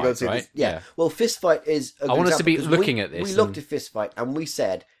are we going to go see this? Yeah. Well, Fist Fight is. I want us to be looking at this. We looked at Fist Fight and we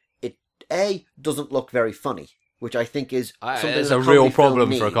said it doesn't look very funny, which I think is something it's that a real problem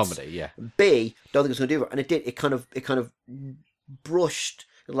needs. for a comedy. Yeah. B, don't think it's going to do it, and it did. It kind of brushed.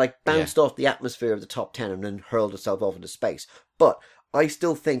 Bounced off the atmosphere of the top 10 and then hurled itself off into space. But I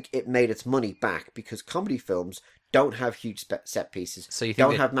still think it made its money back because comedy films don't have huge set pieces. So you think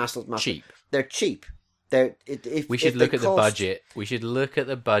don't have massive cheap? They're cheap. We should look at the budget. We should look at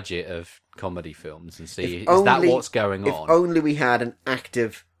the budget of comedy films and see that what's going on. If only we had an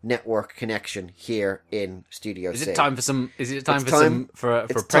active network connection here in Studio C. Is it time for some? Is it time for a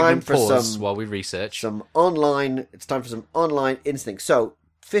pregnant pause while we research some online? It's time for some online instinct. So.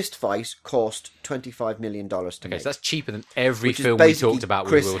 Fist Fight cost $25 million to make. Okay, so that's cheaper than every film we talked about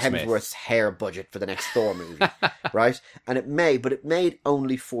with Will Smith. Chris Hemsworth's hair budget for the next Thor movie, right? And it made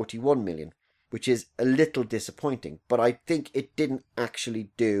only $41 million, which is a little disappointing. But I think it didn't actually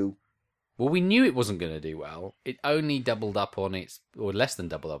do. Well, we knew it wasn't going to do well. It only doubled up on or less than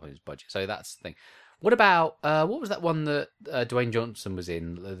doubled up on its budget. So that's the thing. What about what was that one that Dwayne Johnson was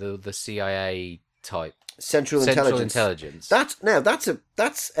in? The CIA type. Central Intelligence. That's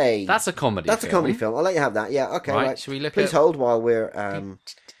a comedy. That's a comedy film. I'll let you have that. Yeah. Okay. Right. Should we look? Please hold while we're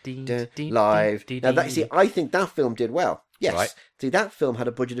live. Now, I think that film did well. Yes. Right. See, that film had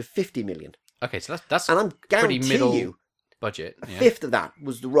a budget of $50 million. Okay, so that's and I'm pretty middle you, budget. A fifth of that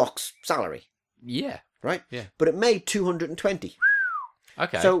was The Rock's salary. Yeah. Right. Yeah. But it made 220.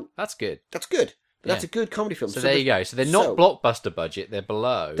 Okay. So that's good. That's good. That's a good comedy film. So there you go. So they're not blockbuster budget. They're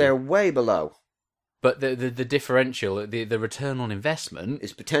below. They're way below. But the differential, the return on investment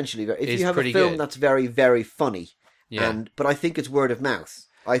is potentially very. If you have a film that's very, very funny, but I think it's word of mouth.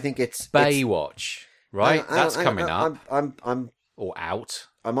 I think it's Baywatch, right? That's coming up. I'm or out.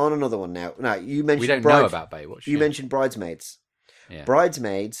 I'm on another one now. Now you mentioned we don't know about Baywatch. You mentioned Bridesmaids. Yeah.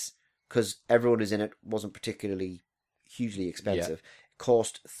 Bridesmaids, because everyone who's in it wasn't particularly hugely expensive.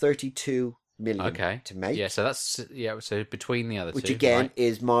 Cost $32 million to make. Yeah, so that's So between the other which two, again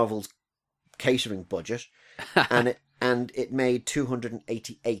is Marvel's catering budget, and it made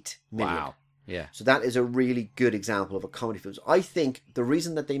 $288 million. Wow. Yeah. So that is a really good example of a comedy film. So I think the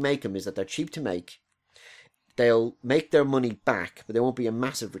reason that they make them is that they're cheap to make. They'll make their money back, but there won't be a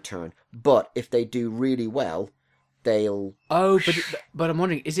massive return. But if they do really well, they'll. Oh, but I'm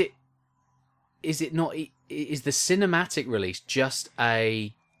wondering, is it not? Is the cinematic release just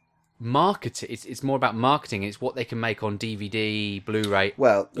a marketing? It's more about marketing. It's what they can make on DVD, Blu-ray.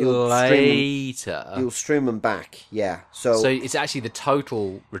 Well, you'll stream them back. Yeah. So it's actually the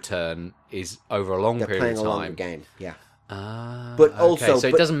total return is over a long period of time. They're playing a longer game. Yeah. But also, so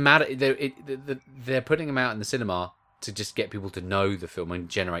it doesn't matter. They're putting them out in the cinema to just get people to know the film and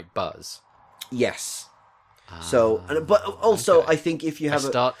generate buzz. Yes. So, but also, I think if you have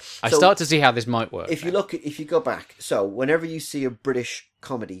I start to see how this might work. If you go back, so whenever you see a British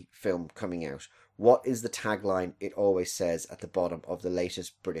comedy film coming out, what is the tagline it always says at the bottom of the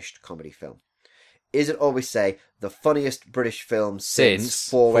latest British comedy film? Is it always say the funniest British film since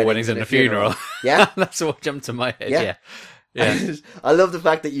Four Weddings and a Funeral? Yeah, that's what jumped to my head. Yeah. I love the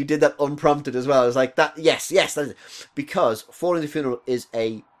fact that you did that unprompted as well. It's like that. Yes, that is, because Four Weddings and a Funeral is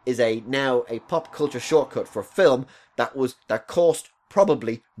now a pop culture shortcut for a film that cost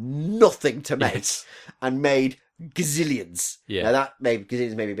probably nothing to make and made gazillions. Yeah. Now that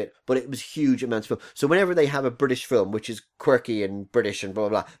gazillions maybe a bit, but it was huge amounts of film. So whenever they have a British film which is quirky and British and blah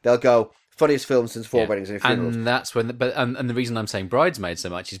blah blah, they'll go funniest film since Four Weddings and a Funeral. And that's when, and the reason I'm saying Bridesmaids so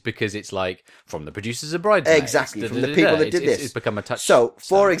much is because it's like from the producers of Bridesmaids, exactly, from the people that did this. It's become a touch. So,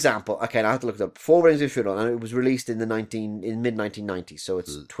 for example, okay, now I have to look it up. Four Weddings and a Funeral, and it was released in the mid 1990s, so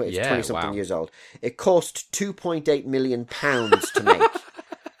it's 20 something years old. It cost £2.8 million to make,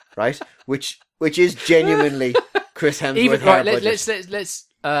 right? Which is genuinely Chris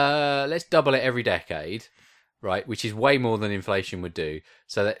Hemsworth. Let's double it every decade. Right, which is way more than inflation would do.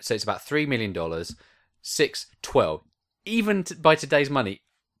 So it's about $3 million, 12. Even by today's money,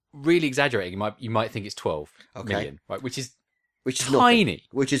 really exaggerating, you might think it's 12 million, right? Which is tiny. Nothing.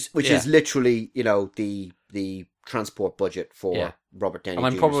 Which is literally, the transport budget for Robert Downey Jr. And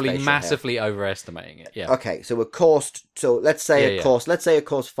I'm probably massively overestimating it. Yeah. Okay, so it cost. So let's say it cost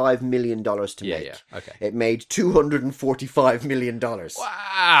 $5 million to make. Yeah. Okay. It made $245 million.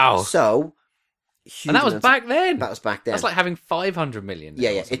 Wow. So. And that was back then. That was back then. That's like having 500 million.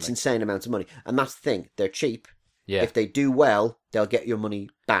 Yeah. It's insane amounts of money. And that's the thing. They're cheap. Yeah. If they do well, they'll get your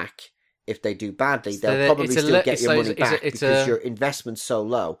money back. If they do badly, they'll probably still get your money back because your investment's so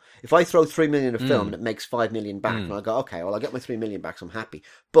low. If I throw $3 million at a film and it makes $5 million back, and I go, okay, well, I'll get my $3 million back, so I'm happy.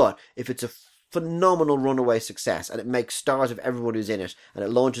 But if it's a phenomenal runaway success and it makes stars of everyone who's in it and it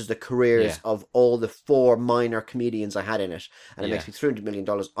launches the careers of all the 4 minor comedians I had in it and it makes me $300 million,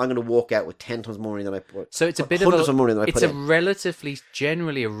 I'm going to walk out with 10 times more money than I put. So it's a bit of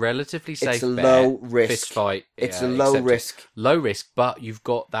generally a relatively safe it's a low risk fist fight. It's a low risk. Low risk, but you've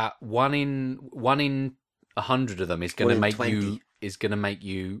got that one in 100 of them is going to make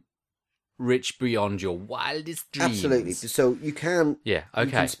you rich beyond your wildest dreams. Absolutely. So you can you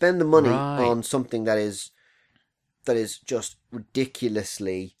can spend the money on something that is just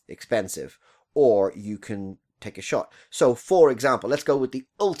ridiculously expensive, or you can take a shot. So, for example, let's go with the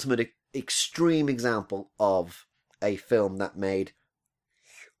ultimate extreme example of a film that made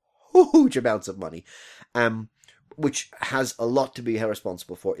huge amounts of money, which has a lot to be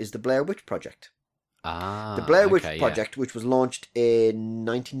responsible for, is the Blair Witch Project. The Blair Witch Project, which was launched in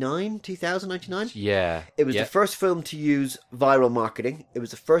 2099. Yeah. It was the first film to use viral marketing. It was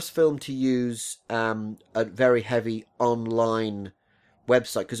the first film to use a very heavy online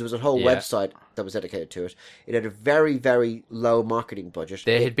website, because there was a whole website that was dedicated to it. It had a very, very low marketing budget.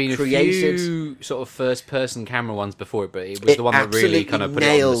 There had been a few sort of first-person camera ones before it, but it was the one that really kind of put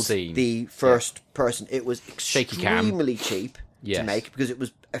it on the scene. The first person. It was extremely cheap to make, because it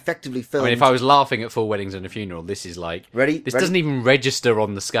was effectively filmed. I mean, if I was laughing at Four Weddings and a Funeral, this is like... Ready? This doesn't even register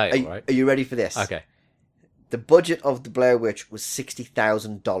on the scale, right? Are you ready for this? Okay. The budget of the Blair Witch was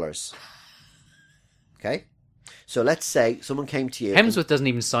 $60,000. Okay? So let's say someone came to you... Hemsworth doesn't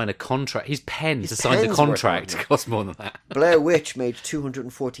even sign a contract. His pen to sign the contract costs more than that. Blair Witch made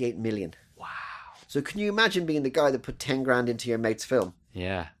 $248 million. Wow. So can you imagine being the guy that put 10 grand into your mate's film?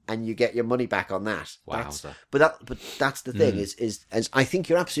 Yeah. And you get your money back on that. Wowza. But that's the thing, is I think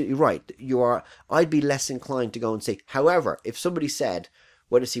you're absolutely right. I'd be less inclined to go and see. However, if somebody said,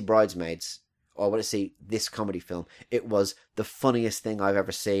 want to see Bridesmaids, or want to see this comedy film, it was the funniest thing I've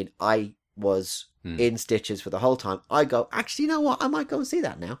ever seen. I was in stitches for the whole time. I go, actually, you know what? I might go and see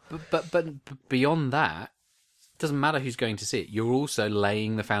that now. But beyond that, it doesn't matter who's going to see it. You're also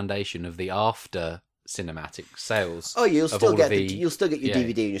laying the foundation of the after cinematic sales. Oh, you'll still get your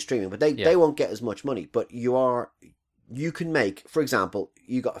DVD and your streaming, but they won't get as much money. But you can make, for example,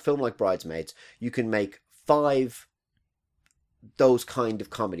 you got a film like Bridesmaids, you can make 5 those kind of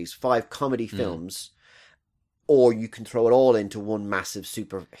comedies, 5 comedy films, or you can throw it all into one massive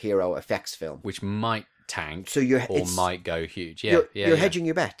superhero effects film, which might tank, or might go huge. You're hedging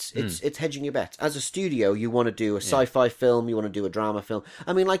your bets. It's hedging your bets. As a studio, you want to do a sci-fi film, you want to do a drama film.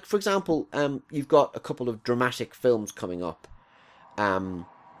 I mean, like, for example, you've got a couple of dramatic films coming up,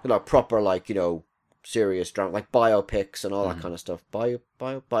 proper, like, serious drama, like biopics and all that kind of stuff.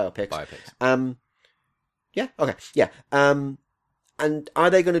 Biopics. Yeah. Okay. Yeah. And are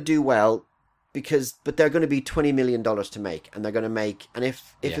they going to do well? But they're going to be $20 million to make, and they're going to make, and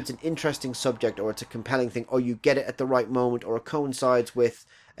if it's an interesting subject, or it's a compelling thing, or you get it at the right moment, or it coincides with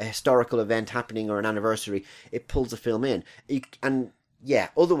a historical event happening or an anniversary, it pulls the film in.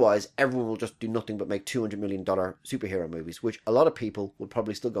 Otherwise everyone will just do nothing but make $200 million superhero movies, which a lot of people would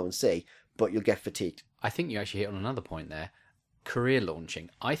probably still go and see, but you'll get fatigued. I think you actually hit on another point there. Career launching.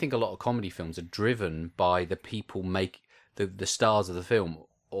 I think a lot of comedy films are driven by the people the stars of the film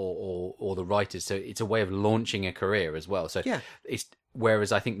or the writers. So it's a way of launching a career as well. So Yeah. it's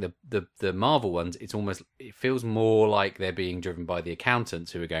whereas I think the Marvel ones, it feels more like they're being driven by the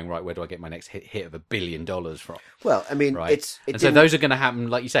accountants who are going, right, where do I get my next hit of $1 billion from? Well, I mean, Right. So those are going to happen,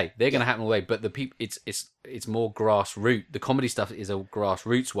 like you say, they're going to happen all the way. But the people, it's more grassroots. The comedy stuff is a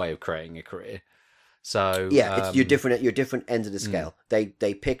grassroots way of creating a career. So yeah, it's you're different at your different ends of the scale.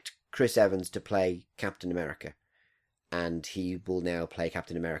 They picked Chris Evans to play Captain America, and he will now play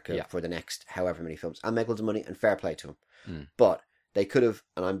Captain America for the next however many films. And make loads of money, and fair play to him. But they could have,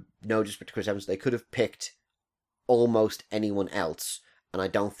 and I'm no disrespect to Chris Evans, they could have picked almost anyone else, and I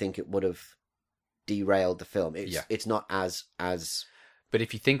don't think it would have derailed the film. It's not as. But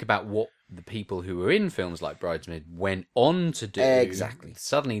if you think about what the people who were in films like Bridesmaid went on to do, exactly,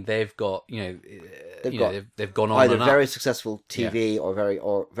 suddenly they've got they've gone on either and very up. successful TV or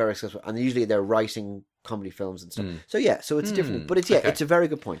very successful, and usually they're writing comedy films and stuff. So it's different, but it's a very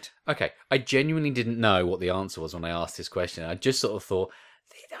good point. Okay, I genuinely didn't know what the answer was when I asked this question. I just sort of thought,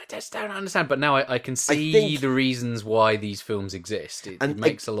 I just don't understand. But now I can see the reasons why these films exist. It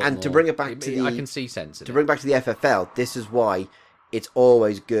makes a lot. And more, to bring it back I can see sense in it. To bring it back to the FFL, this is why it's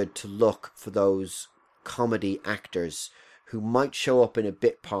always good to look for those comedy actors who might show up in a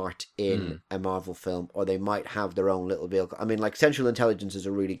bit part in a Marvel film, or they might have their own little vehicle. I mean, like Central Intelligence is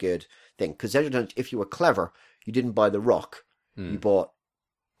a really good thing, because Central Intelligence, if you were clever, you didn't buy The Rock, you bought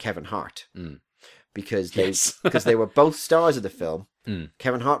Kevin Hart, because they were both stars of the film.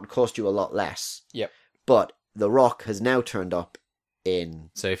 Kevin Hart would cost you a lot less. Yep. But The Rock has now turned up in.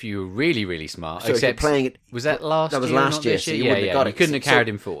 So if you were really, really smart, So if you're playing it, was that last? That was year, last not year. this So year? you wouldn't have got it. You couldn't have carried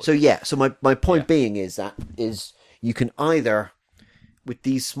him forward. So my point being is that you can either, with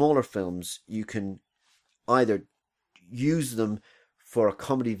these smaller films, you can either use them for a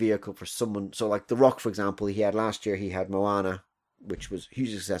comedy vehicle for someone. So like The Rock, for example, he had Moana, which was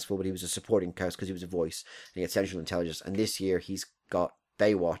hugely successful, but he was a supporting cast because he was a voice. And he had Central Intelligence, and this year he's got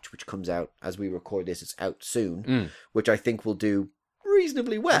Baywatch, which comes out as we record this. It's out soon, which I think will do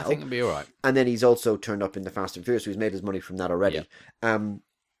reasonably well. I think it'll be all right. And then he's also turned up in the Fast and Furious, so he's made his money from that already.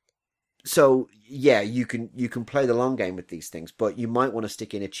 So yeah, you can play the long game with these things, but you might want to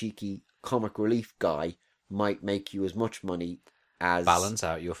stick in a cheeky comic relief guy. Might make you as much money as balance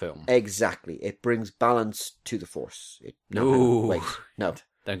out your film. Exactly, it brings balance to the force. No,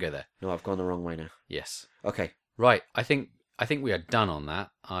 don't go there. No, I've gone the wrong way now. Yes. Okay. Right. I think we are done on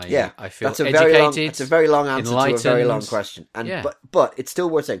that. I feel that's a educated. It's a very long answer to a very long enlightened. question. And but it's still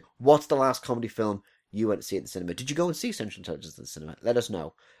worth saying. What's the last comedy film you went to see at the cinema? Did you go and see Central Intelligence at the cinema? Let us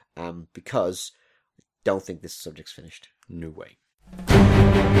know, because I don't think this subject's finished. No way.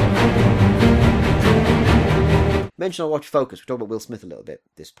 Mention on Watch Focus. We talked about Will Smith a little bit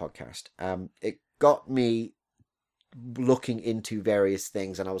this podcast. It got me looking into various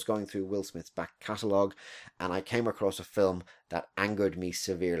things, and I was going through Will Smith's back catalogue, and I came across a film that angered me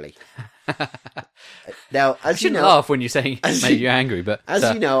severely. Now, as you know, laugh when you're saying it made you angry, but as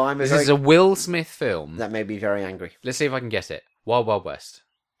you know, this is a Will Smith film that made me very angry. Let's see if I can guess it. Wild Wild West.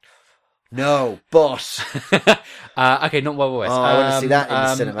 No, but okay, not Wild Wild West. I want to see that in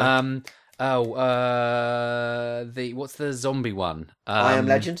the cinema. What's the zombie one? I Am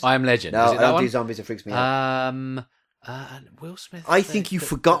Legend. I Am Legend. No, Is it that I don't one? do zombies. It freaks me out. Will Smith. I think you've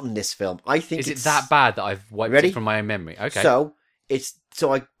forgotten this film. I think is it that bad that I've wiped it from my own memory? Okay. So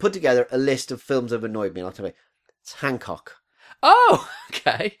I put together a list of films that have annoyed me, and I'll tell you, it's Hancock. Oh,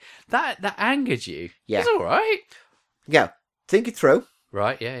 okay. That angered you. Yeah, it's all right. Yeah, think it through.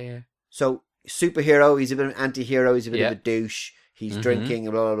 Right. Yeah. So superhero, he's a bit of an anti-hero. He's a bit of a douche. He's drinking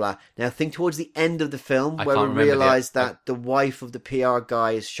and blah, blah, blah. Now, think towards the end of the film where we realise that the wife of the PR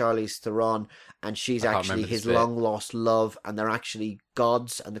guy is Charlize Theron, and she's actually his long-lost love, and they're actually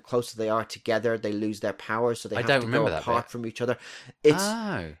gods, and the closer they are together, they lose their power, so they have to go apart from each other.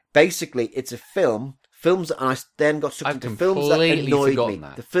 Basically, it's a film. Films, and I then got stuck into films that annoyed me.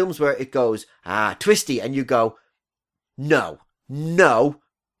 That. The films where it goes, twisty, and you go, no,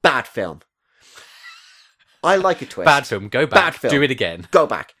 bad film. I like a twist. Bad film. Go back. Bad film. Do it again. Go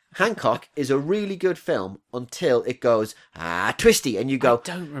back. Hancock is a really good film until it goes, twisty, and you go... I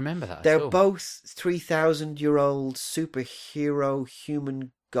don't remember that They're at all. both 3,000-year-old superhero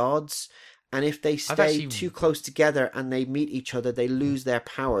human gods, and if they stay too close together and they meet each other, they lose their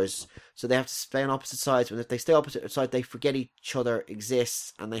powers, so they have to stay on opposite sides, and if they stay opposite sides, they forget each other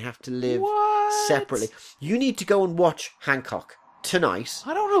exists, and they have to live separately. You need to go and watch Hancock tonight.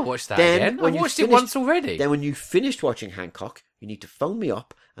 I don't want to watch that again. I watched it once already. Then when you finished watching Hancock, you need to phone me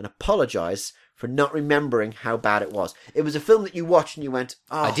up and apologise for not remembering how bad it was. It was a film that you watched and you went,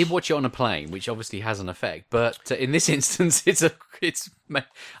 oh. I did watch it on a plane, which obviously has an effect. But in this instance,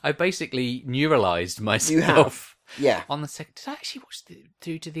 I basically neuralized myself. You have. Yeah. On the second. Did I actually watch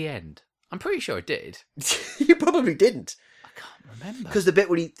through to the end? I'm pretty sure I did. You probably didn't. I can't remember. Because the bit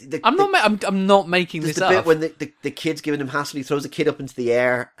when I'm not making this the up. bit when the kid's giving him hassle, he throws the kid up into the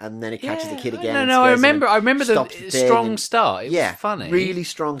air and then it catches the kid again. No, I remember the strong start. It was funny. Really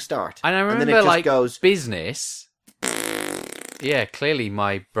strong start. And I remember, and then it just goes business. Yeah, clearly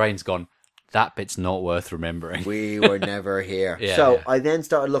my brain's gone, that bit's not worth remembering. We were never here. I then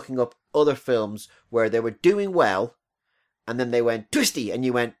started looking up other films where they were doing well and then they went twisty and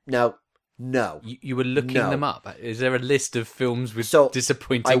you went, no. You were looking them up. Is there a list of films with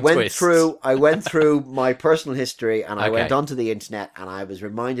disappointing twists? I went through my personal history and I went onto the internet and I was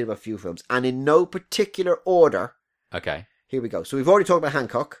reminded of a few films. And in no particular order. Okay. Here we go. So we've already talked about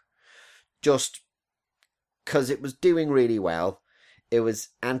Hancock. Just because it was doing really well. It was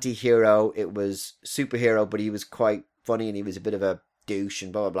anti-hero. It was superhero, but he was quite funny and he was a bit of a douche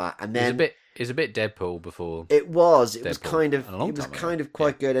and blah, blah, blah. And then... It was a bit Deadpool before. It was. It Deadpool. was kind of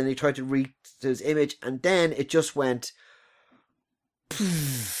quite good, and he tried to reach his image, and then it just went,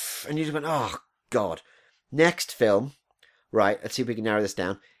 and you just went, oh god. Next film, right? Let's see if we can narrow this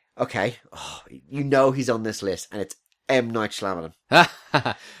down. Okay, he's on this list, and it's M. Night Shyamalan.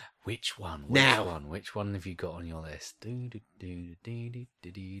 Which one? Which one have you got on your list? Is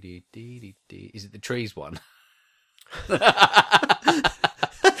it the trees one?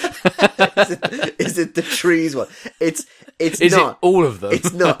 Is it the trees one? It's is not. It all of them?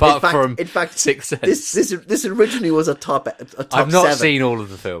 It's not. Apart from Sixth Sense. This originally was a top I've not 7. seen all of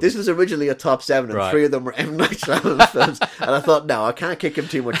the films. This was originally a top 7, and 3 of them were M. Night Shyamalan films. And I thought, no, I can't kick him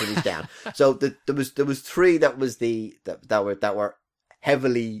too much when he's down. So there was 3 that were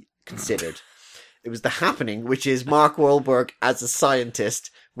heavily considered. It was The Happening, which is Mark Wahlberg as a scientist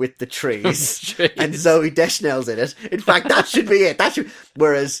with the trees, and Zooey Deschanel's in it. In fact, that should be it.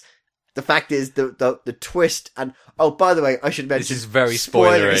 Whereas the fact is the twist, and by the way, I should mention this is very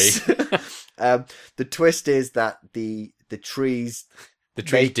spoilery. The twist is that the trees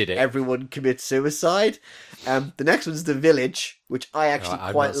did it. Everyone commits suicide. The next one's The Village, which I actually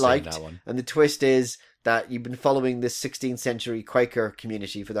quite liked, that one. And the twist is that you've been following this 16th century Quaker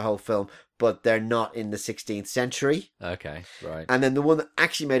community for the whole film, but they're not in the 16th century. Okay, right. And then the one that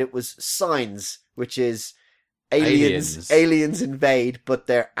actually made it was Signs, which is aliens invade, but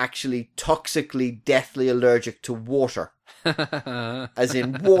they're actually toxically, deathly allergic to water. As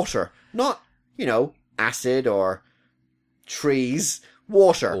in water. Not, acid or trees.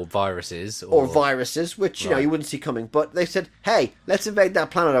 Water. Or viruses. Or viruses, which, you wouldn't see coming. But they said, hey, let's invade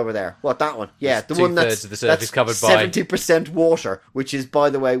that planet over there. What, that one? Yeah, the one that's... Two-thirds of the surface covered by... 70% water, which is, by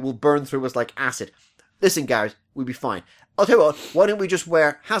the way, will burn through us like acid. Listen, guys, we'll be fine. I'll tell you what, why don't we just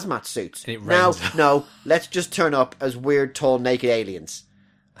wear hazmat suits? No, let's just turn up as weird, tall, naked aliens.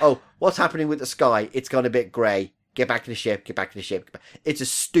 Oh, what's happening with the sky? It's gone a bit grey. Get back to the ship, It's a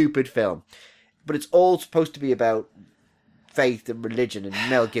stupid film. But it's all supposed to be about faith and religion and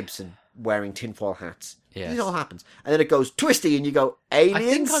Mel Gibson wearing tinfoil hats. Yeah. It all happens. And then it goes twisty and you go, aliens? I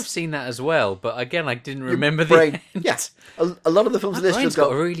think I've seen that as well, but again, I didn't remember the end. Yes. A lot of the films in this just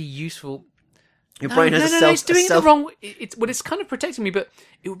got a really useful... Your brain has it's doing it the wrong... It's kind of protecting me, but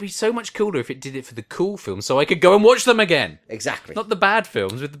it would be so much cooler if it did it for the cool films so I could go and watch them again. Exactly. Not the bad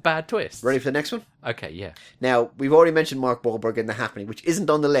films with the bad twists. Ready for the next one? Okay, yeah. Now, we've already mentioned Mark Wahlberg in The Happening, which isn't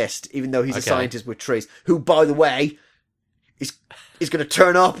on the list, even though he's a scientist with trees, who, by the way, is going to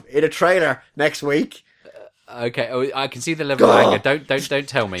turn up in a trailer next week. Okay, I can see the level of anger. Don't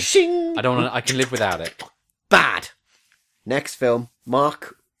tell me. Shing! I can live without it. Bad. Next film,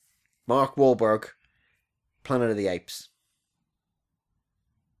 Mark Wahlberg, Planet of the Apes.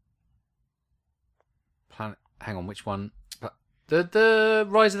 Hang on, which one? The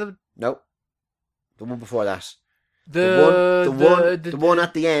Rise of the... Nope. The one before that. The one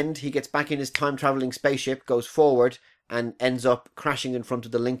at the end, he gets back in his time-travelling spaceship, goes forward, and ends up crashing in front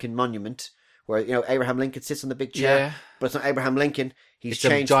of the Lincoln Monument, where, Abraham Lincoln sits on the big chair, but it's not Abraham Lincoln. It's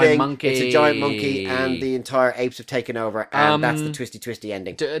changed thing. Monkey. It's a giant monkey, and the entire apes have taken over, and that's the twisty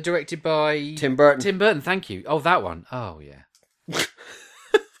ending. Directed by... Tim Burton. Tim Burton, thank you. Oh, that one. Oh, yeah.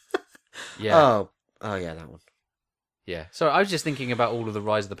 Yeah. Oh, yeah, that one. Yeah. So I was just thinking about all of the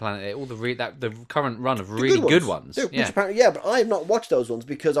Rise of the Planet, all the current run of really good ones. Yeah. But I have not watched those ones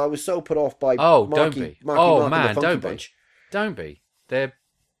because I was so put off by don't be. Marky Don't Bunch. be. Don't be. They're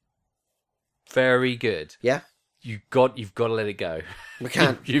very good. Yeah. You've got to let it go. We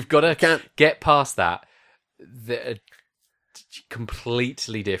can't. You've got to get past that. They're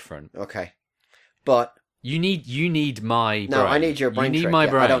completely different. Okay. But You need my no, brain. I need your brain. You need trick. my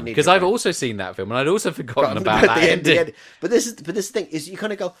Yeah, brain. I don't need because your I've brain. also seen that film and I'd also forgotten about that the ending. end. But this thing is, you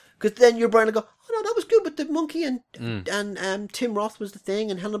kind of go, because then your brain will go, oh no, that was good, but the monkey and Tim Roth was the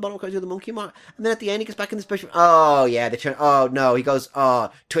thing, and Helena Bonham Carter was the monkey mark, and then at the end he gets back in the special. Oh yeah, they turn. Oh no, he goes, oh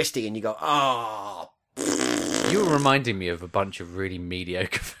twisty, and you go, oh. You were reminding me of a bunch of really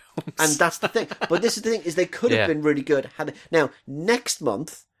mediocre films. And that's the thing. But this is the thing, is they could have been really good. Now, next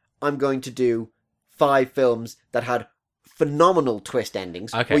month, I'm going to do 5 films that had phenomenal twist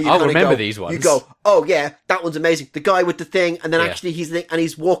endings. Okay, I'll remember these ones. You go, oh yeah, that one's amazing. The guy with the thing, and then actually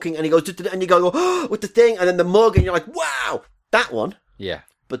he's walking, and he goes, and you go, oh, with the thing, and then the mug, and you're like, wow, that one. Yeah.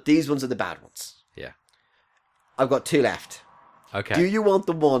 But these ones are the bad ones. Yeah. I've got 2 left. Okay. Do you want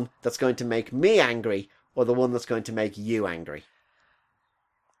the one that's going to make me angry, or the one that's going to make you angry?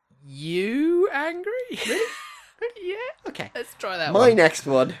 You angry? Really? Yeah. Okay. Let's try that My one. next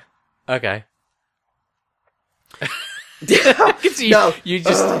one. Okay. No.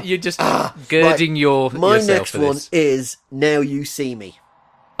 You're just girding My yourself next for one this. is Now You See Me.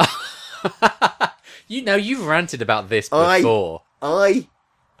 You've ranted about this before. I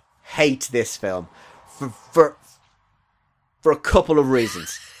hate this film for a couple of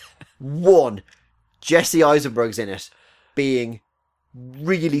reasons. One, Jesse Eisenberg's in it, being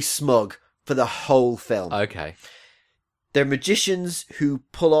really smug for the whole film. Okay. They're magicians who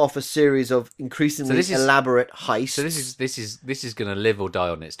pull off a series of increasingly elaborate heists. So this is going to live or die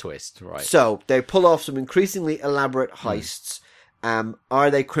on its twist, right? So they pull off some increasingly elaborate heists. Are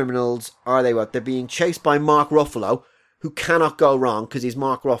they criminals? Are they what? They're being chased by Mark Ruffalo, who cannot go wrong because he's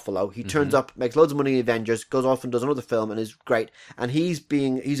Mark Ruffalo. He turns up, makes loads of money in Avengers, goes off and does another film, and is great. And he's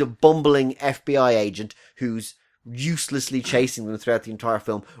a bumbling FBI agent who's uselessly chasing them throughout the entire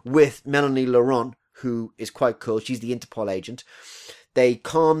film, with Melanie Laurent, who is quite cool. She's the Interpol agent. They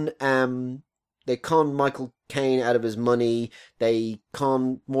con Michael Caine out of his money. They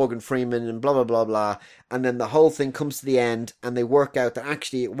con Morgan Freeman and blah, blah, blah, blah. And then the whole thing comes to the end, and they work out that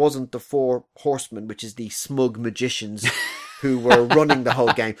actually it wasn't the 4 horsemen, which is the smug magicians who were running the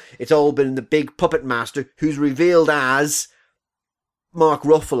whole game. It's all been the big puppet master, who's revealed as Mark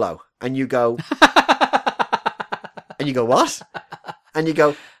Ruffalo. And you go, what? And you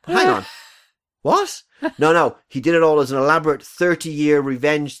go, hang on. What? No, he did it all as an elaborate 30-year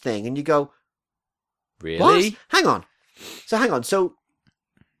revenge thing. And you go, really? what? Hang on. So hang on. So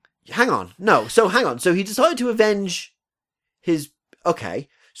he decided to avenge his... Okay.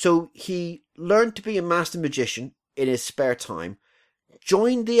 So he learned to be a master magician in his spare time,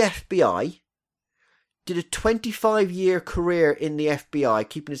 joined the FBI, did a 25-year career in the FBI,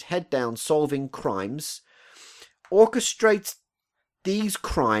 keeping his head down, solving crimes, orchestrates these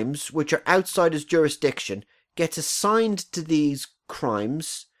crimes, which are outside his jurisdiction, gets assigned to these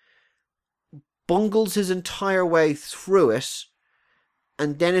crimes, bungles his entire way through it,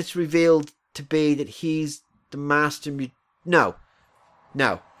 and then it's revealed to be that he's the master... No.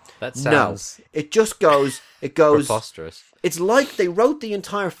 That sounds... No. It goes... preposterous. It's like they wrote the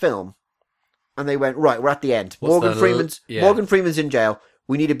entire film, and they went, right, we're at the end. Morgan Freeman's in jail.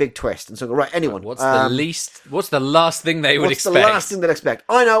 We need a big twist. And so go, right, anyone. What's the last thing they would expect? What's the last thing they'd expect?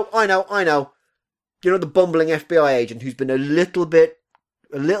 I know. You know, the bumbling FBI agent who's been a little bit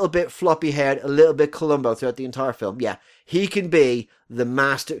floppy haired, a little bit Columbo throughout the entire film. Yeah. He can be the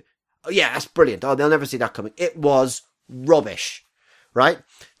master. Oh, yeah, that's brilliant. Oh, they'll never see that coming. It was rubbish. Right?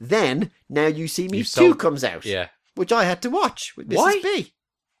 Then, Now You See Me 2 comes out. Yeah. Which I had to watch with Mrs. Why? B.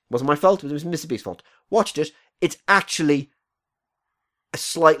 Wasn't my fault. It was Mrs. B's fault. Watched it. It's actually a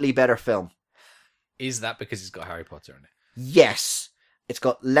slightly better film. Is that because it's got Harry Potter in it? Yes. It's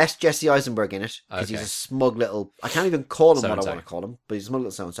got less Jesse Eisenberg in it, because he's a smug little... I can't even call him what I want to call him, but he's a smug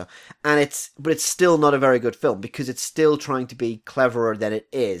little so-and-so. But it's still not a very good film, because it's still trying to be cleverer than it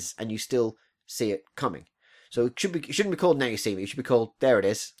is, and you still see it coming. So it shouldn't be called Now You See Me. It should be called There It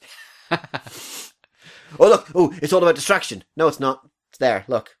Is. Oh, look. Oh, it's all about distraction. No, it's not. It's there.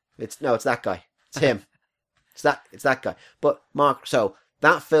 Look. It's that guy. It's him. It's that guy. But Mark, so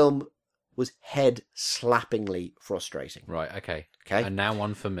that film was head-slappingly frustrating. Right, okay. Okay. And now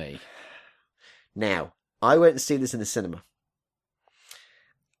one for me. Now, I went and see this in the cinema.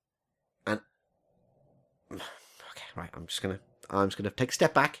 And okay, right, I'm just gonna take a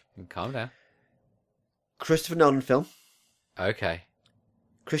step back. Calm down. Christopher Nolan film. Okay.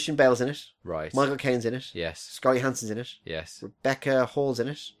 Christian Bale's in it. Right. Michael Caine's in it. Yes. Scarlett Johansson's in it. Yes. Rebecca Hall's in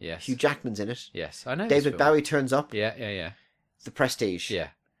it. Yes. Hugh Jackman's in it. Yes. I know. David Bowie turns up. Yeah. The Prestige. Yeah.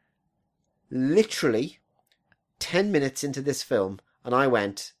 Literally 10 minutes into this film, and I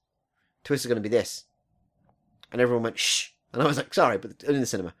went, twist is going to be this. And everyone went, shh. And I was like, sorry, but in the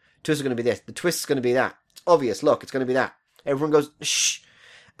cinema. twist is going to be this. The twist is going to be that. It's obvious. Look, it's going to be that. Everyone goes, shh.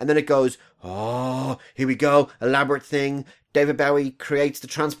 And then it goes, oh, here we go. Elaborate thing. David Bowie creates the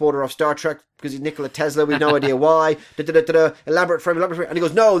transporter of Star Trek because he's Nikola Tesla. We have no idea why. Elaborate frame. And he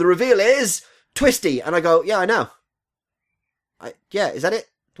goes, no, the reveal is Twisty. And I go, yeah, I know. Yeah, is that it?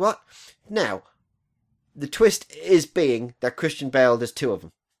 What? Now, the twist is being that Christian Bale, there's two of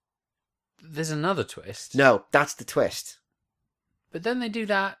them. There's another twist. No, that's the twist. But then they do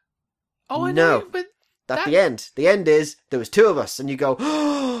that. Oh, I No. know, but That's the end. The end is, there was two of us. And you go,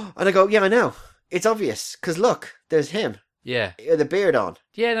 oh, and I go, yeah, I know. It's obvious. Because look, there's him. Yeah. With the beard on.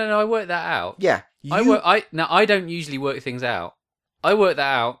 Yeah, no, I worked that out. Yeah. I don't usually work things out. I worked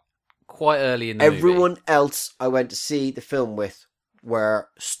that out quite early in the movie. Everyone else I went to see the film with were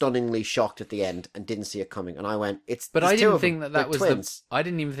stunningly shocked at the end and didn't see it coming. And I went, But I didn't think that They're was twins. I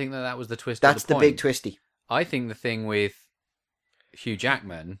didn't even think that was the twist. That's of the the point. big twisty. I think the thing with Hugh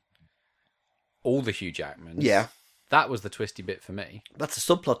Jackman, all the Hugh Jackmans, Yeah. that was the twisty bit for me. That's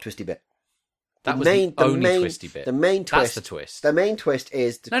the subplot twisty bit. That was the only twisty bit. The main twist. That's the twist. The main twist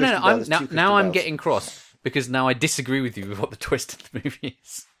is the Now I'm getting cross because now I disagree with you with what the twist of the movie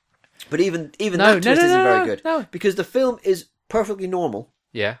is. But even that twist isn't very good. No. Because the film is perfectly normal.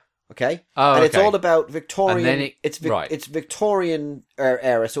 Yeah. Okay? Oh, and it's okay. all about Victorian. And then it's right. It's Victorian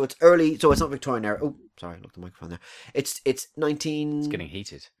era, so it's early. So it's not Victorian era. Oh, sorry, I looked at the microphone there. It's 19. It's getting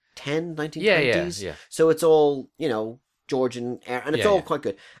heated. 1920s. Yeah. So it's all, Georgian era, and it's all quite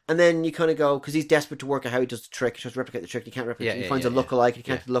good. And then you kind of go, because he's desperate to work out how he does the trick. He tries to replicate the trick. He can't replicate it. He finds a lookalike. He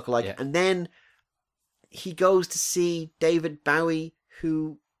can't do the lookalike. Yeah. And then he goes to see David Bowie,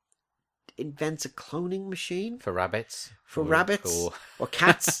 who invents a cloning machine For rabbits. for rabbits or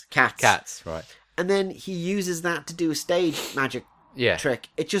cats. Cats, right. And then he uses that to do a stage magic trick.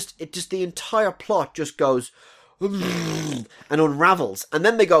 It just the entire plot just goes and unravels. And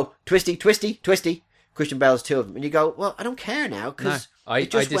then they go, twisty, twisty, twisty. Christian Bale's two of them. And you go, well, I don't care now, because I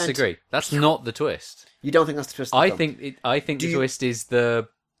disagree. That's not the twist. You don't think that's the twist? I think the twist is the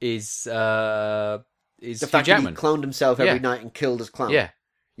fact that he Jackman cloned himself every night and killed his clone. Yeah.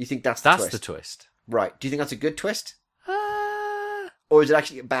 You think that's the twist? the twist. Right. Do you think that's a good twist? Or is it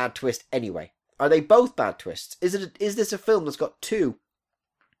actually a bad twist anyway? Are they both bad twists? Is this a film that's got two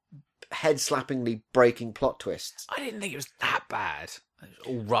head-slappingly breaking plot twists? I didn't think it was that bad. It was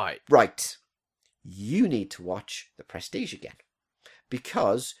all right. Right. You need to watch The Prestige again.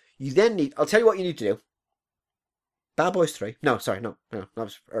 Because you then need... I'll tell you what you need to do. Bad Boys 3. No, sorry, no, that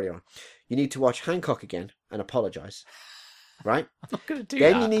was earlier on. You need to watch Hancock again and apologise. Right? I'm not going to do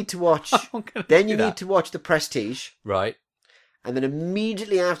then that. You need to watch... Then you need to watch The Prestige. Right. And then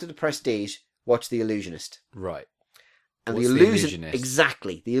immediately after The Prestige, watch The Illusionist. Right. And What's The The Illusionist?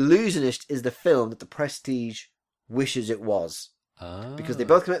 Exactly. The Illusionist is the film that The Prestige wishes it was. Oh. Because they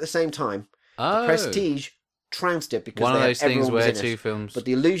both come out at the same time. The Prestige trounced it because one of those things everyone was where in two it. films. But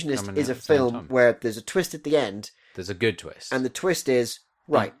The Illusionist coming is out a at the same film time. where there's a twist at the end. There's a good twist. And the twist is...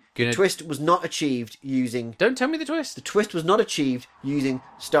 Right. The twist was not achieved using... Don't tell me the twist. The twist was not achieved using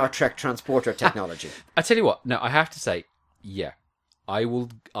Star Trek transporter technology. I tell you what. No, I have to say, yeah. I will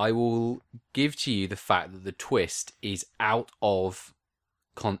give to you the fact that the twist is out of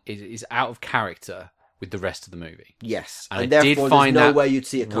is out of character with the rest of the movie. Yes, and I therefore did find there's no that way you'd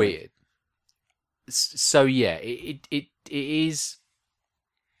see it coming. Weird. So yeah, it is.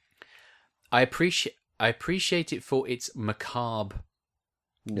 I appreciate it for its macabre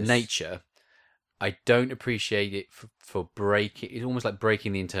nature. I don't appreciate it for breaking. It's almost like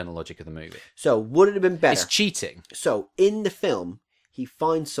breaking the internal logic of the movie. So would it have been better? It's cheating. So in the film, he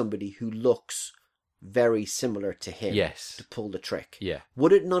finds somebody who looks very similar to him. Yes. To pull the trick. Yeah.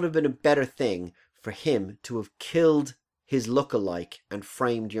 Would it not have been a better thing for him to have killed his lookalike and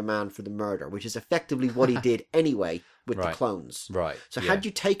framed your man for the murder, which is effectively what he did anyway with the clones. Right. So had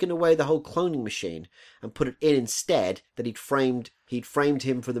you taken away the whole cloning machine and put it in instead, that he'd framed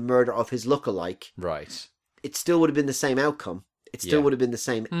him for the murder of his lookalike. Right. It still would have been the same outcome. It still would have been the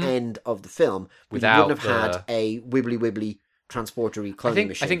same end of the film. But Without you wouldn't have had a wibbly cloning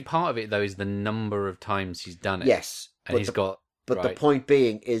machine. I think part of it though is the number of times he's done it. Yes. And he's got. But the point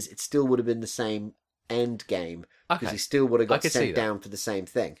being is, it still would have been the same end game. Because he still would have got sent down for the same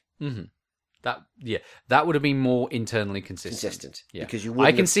thing. Mm-hmm. That would have been more internally consistent. Yeah, because you.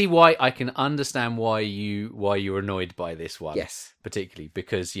 I can see why. I can understand why you're annoyed by this one. Yes, particularly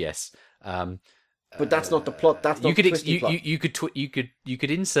because but that's not the plot. That's not you could the twisty plot. you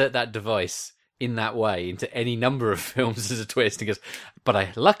could insert that device in that way into any number of films as a twist. Because,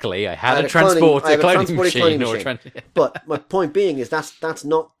 but luckily I had a transporter cloning machine. But my point being is that's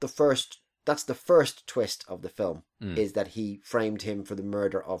not the first that's the first twist of the film, is that he framed him for the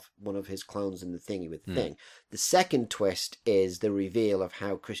murder of one of his clones in the thingy with the thing. The second twist is the reveal of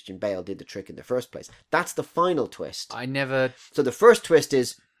how Christian Bale did the trick in the first place. That's the final twist. So the first twist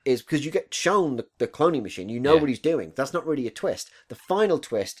is because you get shown the cloning machine, you know what he's doing. That's not really a twist. The final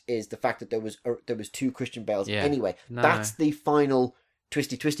twist is the fact that there was two Christian Bales anyway. No. That's the final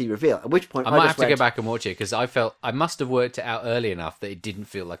twisty reveal. At which point I might have to go back and watch it, because I must have worked it out early enough that it didn't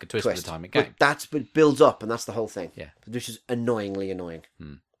feel like a twist by the time it came. But it builds up, and that's the whole thing. Yeah, which is annoyingly annoying.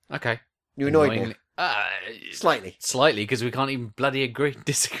 Okay, you annoyed me. Slightly, because we can't even bloody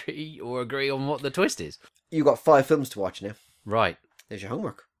disagree on what the twist is. You got 5 films to watch now. Right, there's your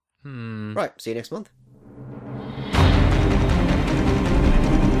homework. Right, see you next month.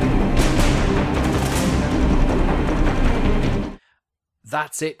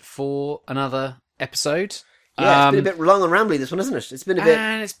 That's it for another episode. Yeah, it's been a bit long and rambly, this one, isn't it? It's been a bit...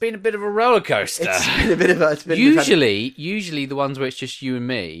 And it's been a bit of a roller coaster. It's been a bit of a... Usually the ones where it's just you and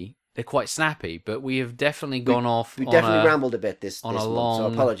me, they're quite snappy, but we have definitely gone off. We definitely rambled a bit this month, so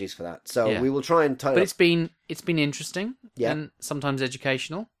apologies for that. So we will try and tie it up. But it's been interesting and sometimes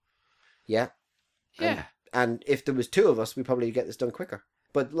educational. Yeah. Yeah. And if there was 2 of us, we'd probably get this done quicker.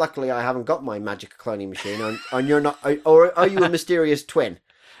 But luckily, I haven't got my magic cloning machine, and you're not. Or are you a mysterious twin?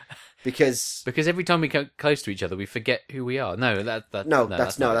 Because every time we get close to each other, we forget who we are. No, that's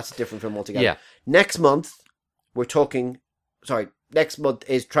a different film altogether. Yeah. Next month, we're talking. Sorry, next month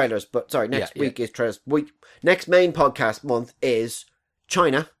is trailers. But sorry, next week is trailers. Next main podcast month is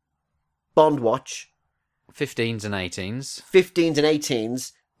China, Bond Watch, 15s and 18s, 15s and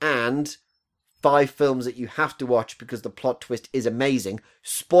 18s, and 5 films that you have to watch because the plot twist is amazing.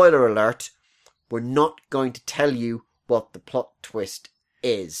 Spoiler alert, we're not going to tell you what the plot twist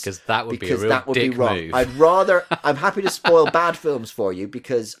is. Because that would be a real dick move. I'm happy to spoil bad films for you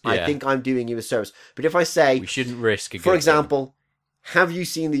because I think I'm doing you a service. But if I say... We shouldn't risk a good For example, have you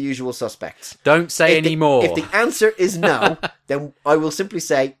seen The Usual Suspects? Don't say any more. If the answer is no, then I will simply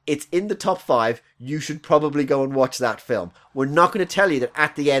say it's in the top 5. You should probably go and watch that film. We're not going to tell you that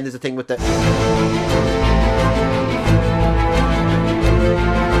at the end there's a thing with the...